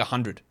taking him to pick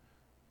 100.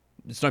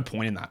 There's no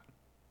point in that.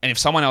 And if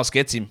someone else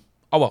gets him,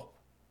 oh well.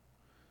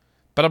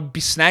 But I'd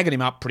be snagging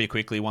him up pretty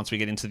quickly once we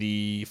get into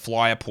the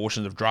flyer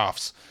portions of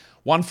drafts.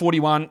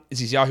 141 is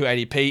his Yahoo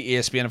ADP.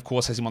 ESPN, of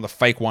course, has him on the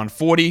fake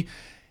 140.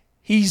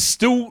 He's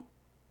still,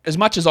 as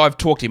much as I've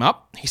talked him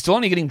up, he's still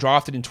only getting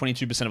drafted in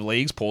 22% of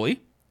leagues, Paulie.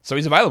 So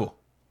he's available.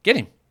 Get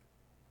him.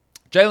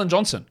 Jalen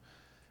Johnson.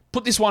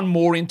 Put this one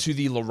more into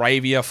the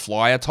Laravia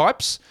flyer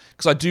types,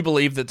 because I do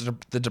believe that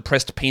the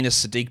depressed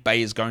penis Sadiq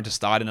Bey is going to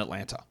start in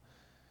Atlanta.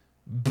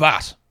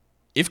 But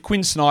if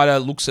Quinn Snyder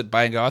looks at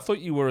Bey and goes, I thought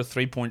you were a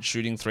 3-point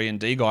shooting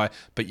 3-and-D guy,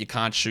 but you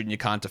can't shoot and you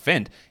can't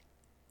defend.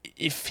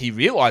 If he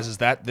realizes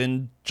that,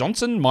 then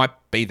Johnson might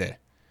be there.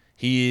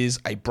 He is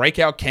a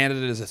breakout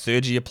candidate as a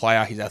third-year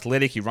player. He's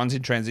athletic. He runs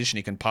in transition.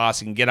 He can pass.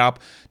 He can get up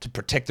to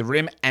protect the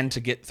rim and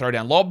to throw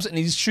down lobs, and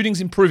his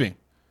shooting's improving.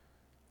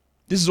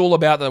 This is all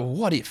about the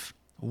what if.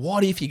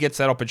 What if he gets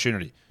that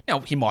opportunity?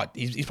 Now, he might.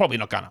 He's probably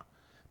not gonna.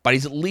 But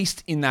he's at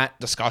least in that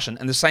discussion.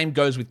 And the same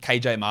goes with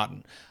KJ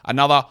Martin.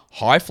 Another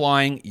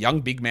high-flying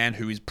young big man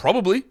who is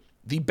probably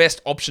the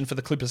best option for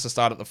the Clippers to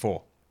start at the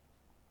 4.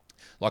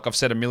 Like I've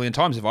said a million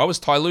times, if I was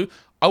Ty Lue,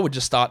 I would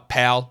just start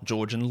Powell,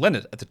 George, and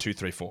Leonard at the 2,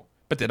 3, 4.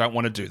 But they don't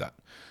want to do that.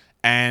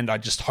 And I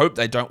just hope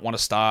they don't want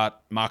to start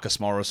Marcus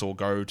Morris or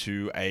go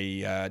to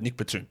a Nick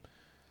Batum.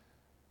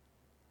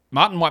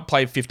 Martin might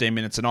play 15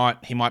 minutes a night.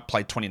 He might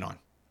play 29.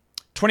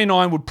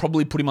 29 would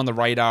probably put him on the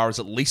radar as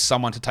at least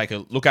someone to take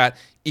a look at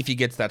if he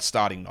gets that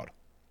starting nod.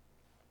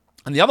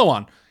 And the other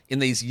one in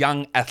these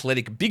young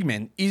athletic big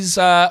men is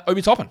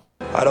Obi Toppin.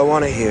 I don't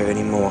want to hear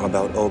any more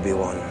about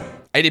Obi-Wan.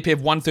 ADP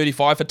of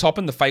 135 for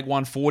Toppin, the fake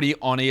 140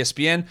 on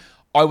ESPN.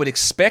 I would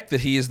expect that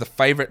he is the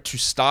favorite to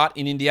start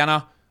in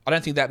Indiana. I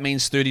don't think that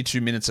means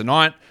 32 minutes a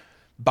night,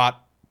 but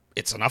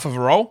it's enough of a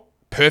role.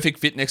 Perfect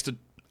fit next to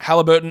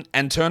Halliburton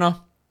and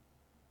Turner.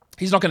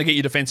 He's not going to get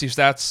you defensive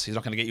stats. He's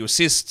not going to get you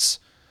assists.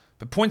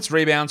 But points,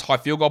 rebounds, high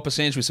field goal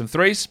percentage with some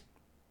threes.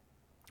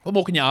 What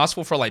more can you ask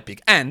for a late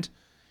pick? And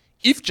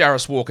if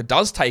Jarris Walker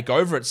does take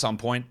over at some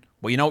point,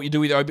 well, you know what you do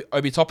with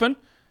Obi Toppin?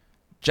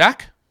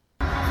 Jack?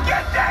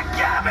 Get that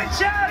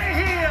garbage out of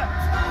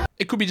here!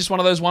 It could be just one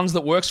of those ones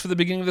that works for the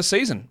beginning of the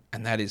season.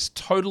 And that is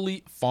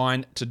totally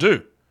fine to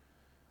do.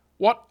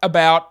 What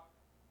about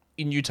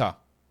in Utah?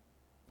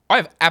 I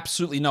have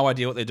absolutely no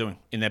idea what they're doing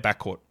in their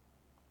backcourt.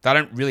 They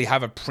don't really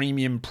have a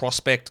premium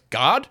prospect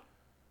guard.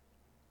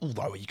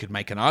 Although you could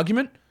make an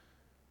argument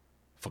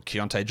for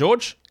Keontae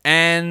George.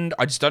 And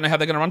I just don't know how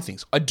they're going to run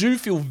things. I do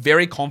feel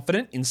very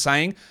confident in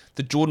saying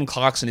that Jordan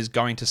Clarkson is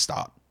going to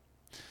start.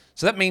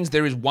 So that means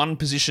there is one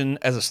position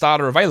as a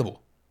starter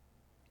available.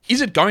 Is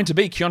it going to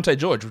be Keontae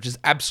George, which is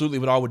absolutely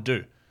what I would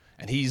do.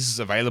 And he's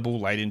available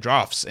late in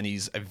drafts. And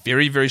he's a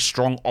very, very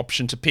strong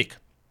option to pick.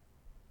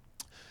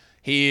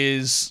 He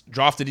is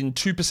drafted in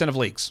 2% of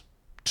leagues.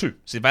 2.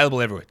 He's available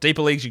everywhere.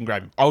 Deeper leagues, you can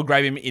grab him. I would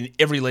grab him in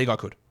every league I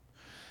could.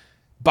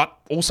 But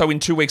also in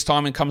 2 weeks'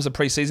 time, when comes the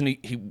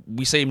preseason,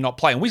 we see him not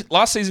play. And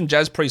last season,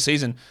 Jazz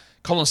preseason,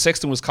 Colin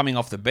Sexton was coming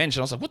off the bench.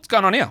 And I was like, what's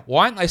going on here?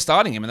 Why aren't they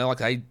starting him? And they're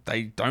like,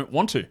 they don't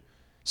want to.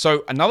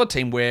 So another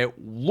team where,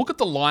 look at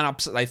the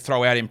lineups that they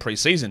throw out in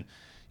preseason.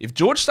 If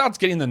George starts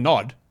getting the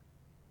nod,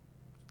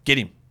 get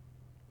him.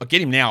 Or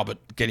get him now,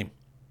 but get him.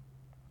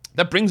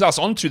 That brings us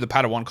on to the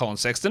Padawan Colin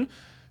Sexton,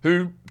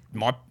 who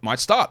might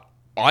start.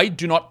 I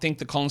do not think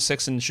that Colin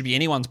Sexton should be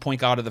anyone's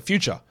point guard of the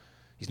future.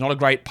 He's not a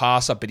great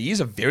passer, but he is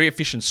a very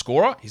efficient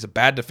scorer. He's a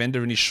bad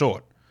defender and he's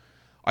short.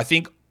 I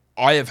think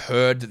I have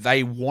heard that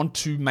they want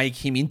to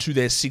make him into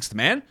their 6th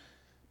man,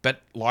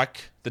 but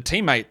like the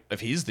teammate of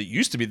his that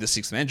used to be the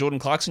 6th man, Jordan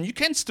Clarkson, you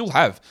can still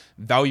have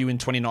value in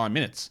 29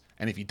 minutes.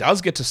 And if he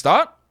does get to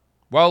start,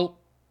 well,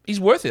 he's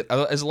worth it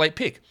as a late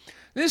pick.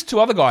 There's 2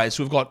 other guys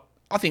who have got,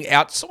 I think,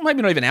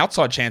 maybe not even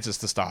outside chances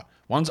to start.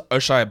 One's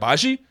Ochai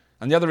Agbaji,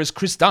 and the other is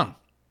Chris Dunn.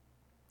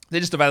 They're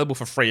just available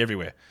for free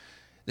everywhere.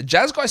 The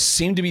Jazz guys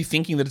seem to be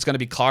thinking that it's going to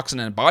be Clarkson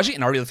and Agbaji,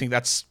 and I really think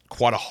that's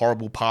quite a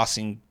horrible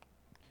passing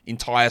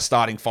entire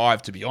starting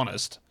 5, to be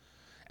honest.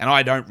 And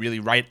I don't really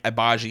rate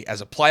Agbaji as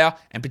a player,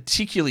 and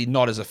particularly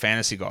not as a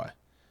fantasy guy.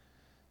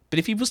 But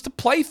if he was to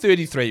play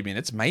 33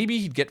 minutes, maybe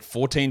he'd get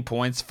 14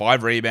 points,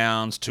 5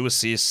 rebounds, 2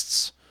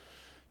 assists,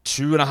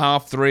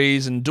 2.5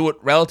 threes, and do it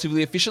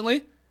relatively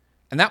efficiently.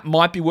 And that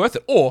might be worth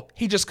it. Or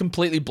he just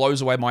completely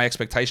blows away my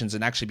expectations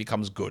and actually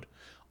becomes good.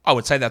 I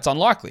would say that's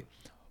unlikely.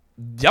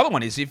 The other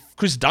one is if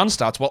Chris Dunn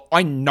starts, well,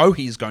 I know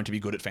he's going to be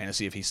good at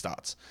fantasy if he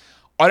starts.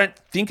 I don't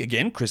think,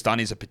 again, Chris Dunn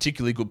is a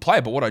particularly good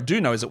player, but what I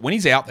do know is that when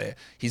he's out there,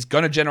 he's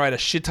going to generate a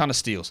shit ton of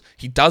steals.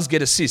 He does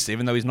get assists,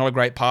 even though he's not a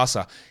great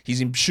passer.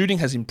 His shooting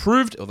has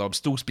improved, although I'm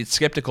still a bit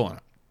skeptical on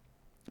it.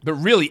 But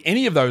really,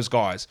 any of those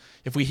guys,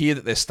 if we hear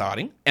that they're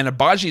starting, and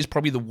Abaji is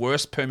probably the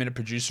worst per minute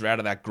producer out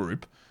of that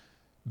group,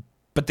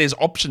 but there's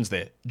options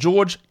there.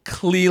 George,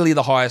 clearly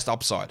the highest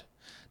upside.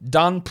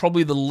 Dunn,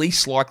 probably the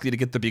least likely to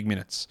get the big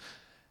minutes.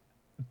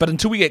 But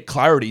until we get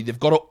clarity, they've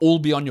got to all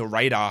be on your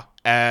radar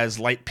as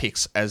late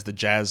picks as the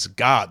Jazz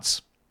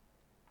guards.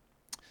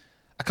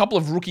 A couple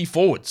of rookie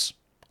forwards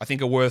I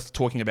think are worth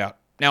talking about.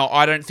 Now,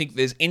 I don't think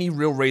there's any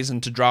real reason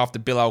to draft a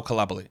Bilal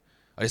Coulibaly.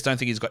 I just don't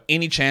think he's got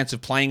any chance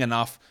of playing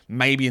enough,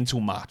 maybe until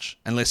March,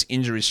 unless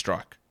injuries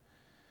strike.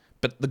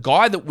 But the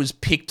guy that was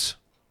picked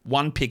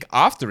one pick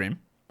after him,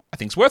 I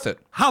think's worth it.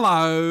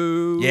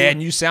 Hello. Yeah,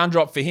 new sound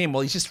drop for him.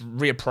 Well, he's just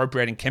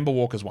reappropriating Kemba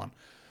Walker's one.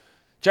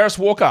 Jarris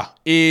Walker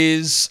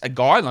is a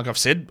guy, like I've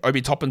said,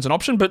 Obi Toppin's an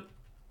option, but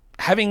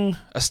having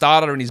a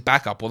starter in his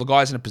backup or the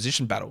guys in a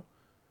position battle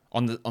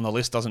on the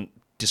list doesn't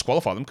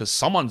disqualify them because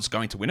someone's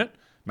going to win it.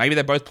 Maybe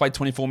they both played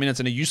 24 minutes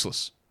and are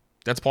useless.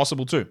 That's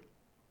possible too.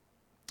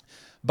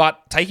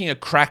 But taking a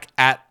crack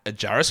at a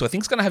Jarris, who I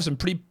think is going to have some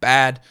pretty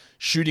bad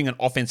shooting and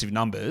offensive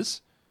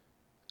numbers,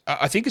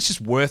 I think it's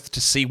just worth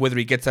to see whether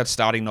he gets that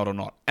starting nod or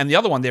not. And the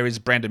other one there is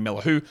Brandon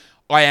Miller, who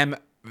I am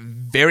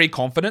very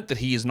confident that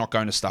he is not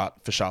going to start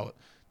for Charlotte.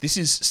 This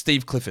is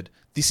Steve Clifford.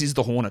 This is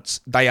the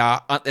Hornets.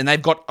 And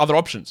they've got other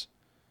options.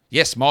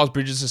 Yes, Miles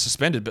Bridges is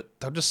suspended, but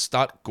they'll just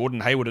start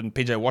Gordon Hayward and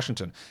PJ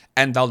Washington.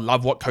 And they'll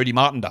love what Cody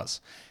Martin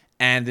does.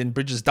 And then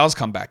Bridges does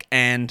come back.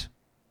 And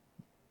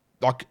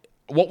like,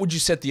 what would you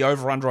set the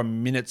over-under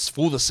on minutes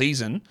for the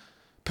season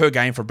per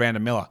game for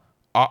Brandon Miller?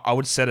 I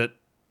would set it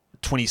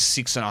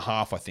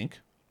 26.5, I think.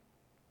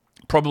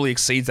 Probably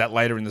exceeds that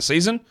later in the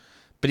season,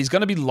 but he's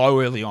going to be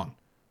low early on.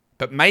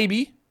 But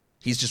maybe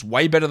he's just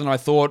way better than I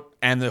thought,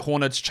 and the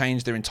Hornets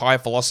changed their entire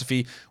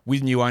philosophy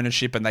with new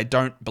ownership, and they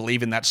don't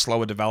believe in that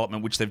slower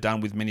development, which they've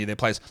done with many of their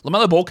players.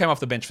 LaMelo Ball came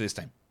off the bench for this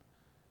team.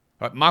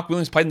 Right, Mark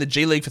Williams played in the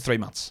G League for 3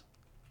 months.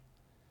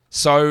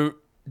 So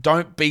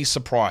don't be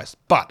surprised.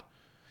 But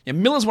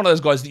Miller's one of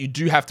those guys that you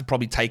do have to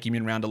probably take him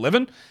in round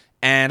 11,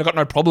 and I've got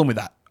no problem with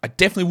that. I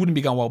definitely wouldn't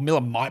be going, well,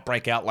 Miller might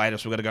break out later,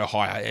 so we've got to go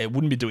higher. I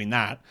wouldn't be doing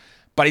that.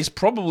 But he's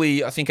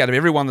probably, I think, out of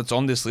everyone that's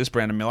on this list,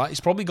 Brandon Miller, he's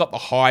probably got the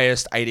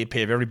highest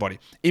ADP of everybody,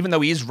 even though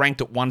he is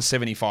ranked at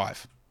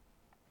 175.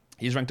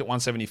 He's ranked at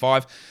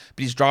 175,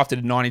 but he's drafted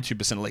in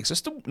 92% of leagues, so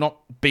still not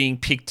being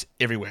picked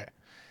everywhere.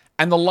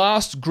 And the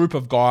last group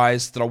of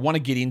guys that I want to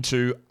get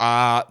into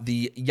are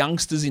the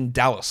youngsters in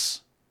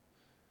Dallas,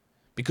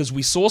 because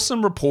we saw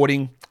some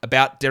reporting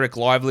about Derek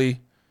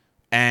Lively,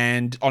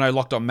 and I know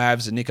Locked On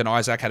Mavs and Nick and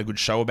Isaac had a good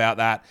show about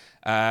that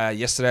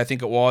yesterday, I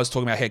think it was,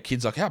 talking about how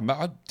kids like,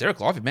 yeah, Derek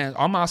Lively, man,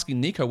 I'm asking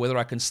Nico whether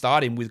I can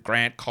start him with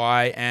Grant,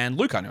 Kai, and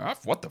Luke. I know,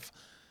 what the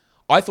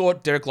I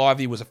thought Derek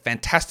Lively was a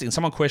fantastic, and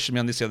someone questioned me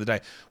on this the other day.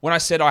 When I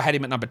said I had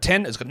him at number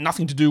 10, it's got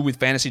nothing to do with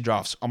fantasy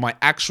drafts. On my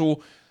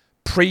actual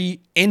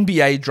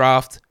pre-NBA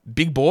draft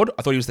big board,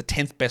 I thought he was the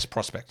 10th best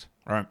prospect.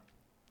 All right.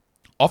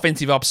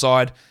 Offensive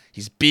upside.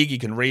 He's big, he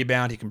can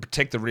rebound, he can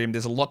protect the rim.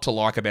 There's a lot to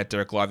like about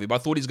Derek Lively, but I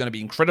thought he's going to be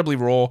incredibly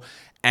raw,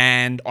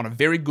 and on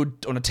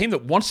a team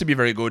that wants to be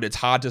very good, it's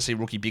hard to see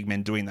rookie big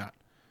men doing that.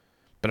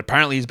 But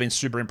apparently he's been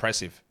super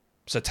impressive.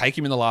 So take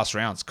him in the last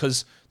rounds,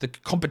 because the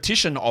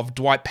competition of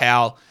Dwight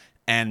Powell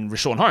and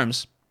Richaun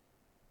Holmes,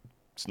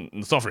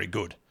 it's not very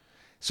good.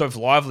 So if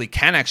Lively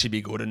can actually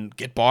be good and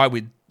get by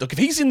with, look, if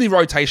he's in the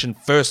rotation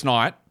first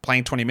night,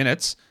 playing 20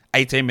 minutes,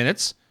 18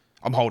 minutes,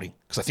 I'm holding,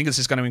 because I think it's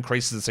just going to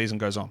increase as the season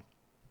goes on.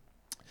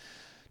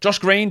 Josh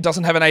Green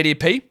doesn't have an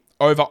ADP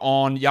over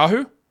on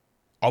Yahoo.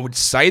 I would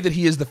say that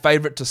he is the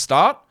favorite to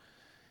start.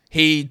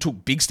 He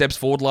took big steps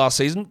forward last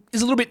season.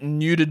 Is a little bit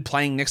muted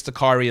playing next to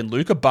Kyrie and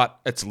Luka,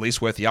 but it's at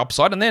least worth the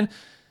upside. And then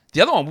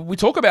the other one, we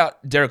talk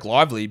about Derek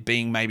Lively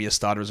being maybe a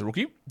starter as a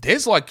rookie.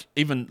 There's like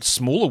even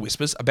smaller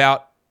whispers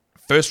about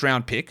first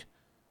round pick,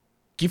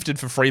 gifted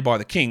for free by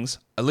the Kings,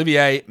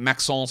 Olivier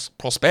Maxence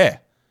Prosper.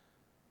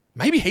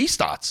 Maybe he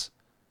starts.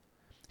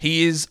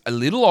 He is a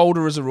little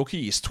older as a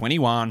rookie. He's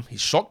 21.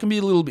 His shot can be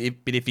a little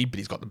bit iffy, but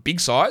he's got the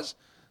big size.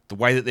 The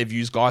way that they've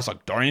used guys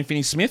like Dorian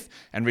Finney-Smith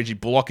and Reggie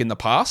Bullock in the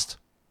past.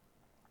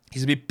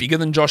 He's a bit bigger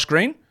than Josh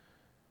Green.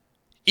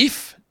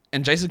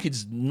 And Jason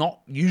Kidd's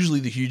not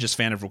usually the hugest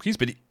fan of rookies,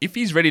 but if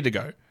he's ready to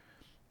go,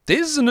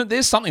 there's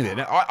something there.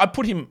 Now, I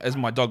put him, as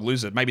my dog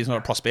Loser, maybe he's not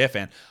a Prosper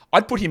fan,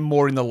 I'd put him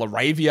more in the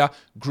LaRavia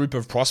group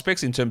of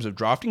prospects in terms of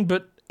drafting,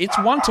 but it's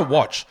one to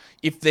watch.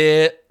 If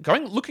they're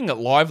looking at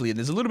Lively, and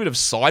there's a little bit of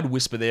side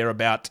whisper there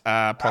about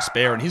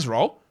Prosper and his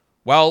role,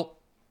 well,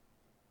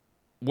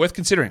 worth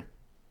considering.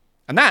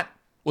 And that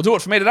will do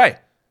it for me today.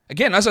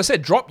 Again, as I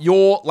said, drop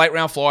your late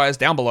round flyers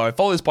down below.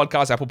 Follow this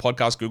podcast, Apple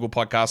Podcasts, Google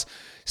Podcasts,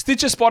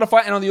 Stitcher,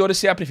 Spotify, and on the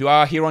Odyssey app. And if you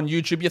are here on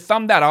YouTube, you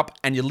thumb that up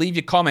and you leave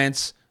your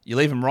comments. You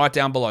leave them right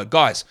down below.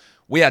 Guys,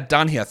 we are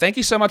done here. Thank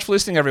you so much for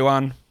listening,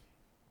 everyone.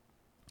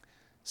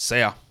 See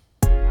ya.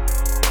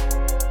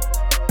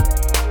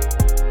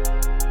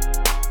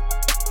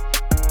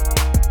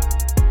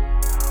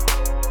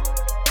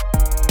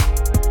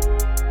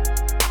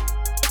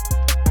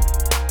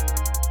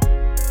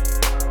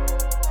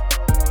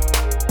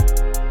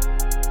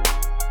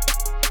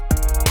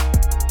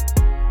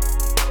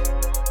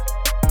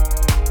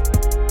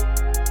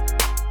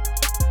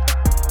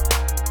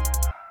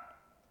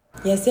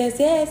 Yes, yes,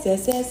 yes,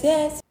 yes, yes,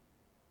 yes.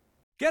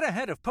 Get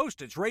ahead of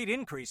postage rate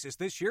increases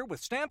this year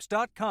with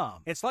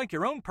Stamps.com. It's like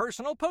your own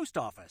personal post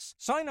office.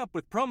 Sign up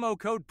with promo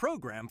code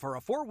PROGRAM for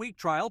a 4-week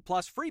trial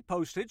plus free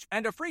postage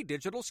and a free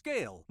digital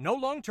scale. No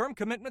long-term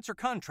commitments or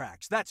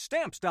contracts. That's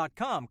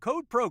Stamps.com,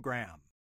 code PROGRAM.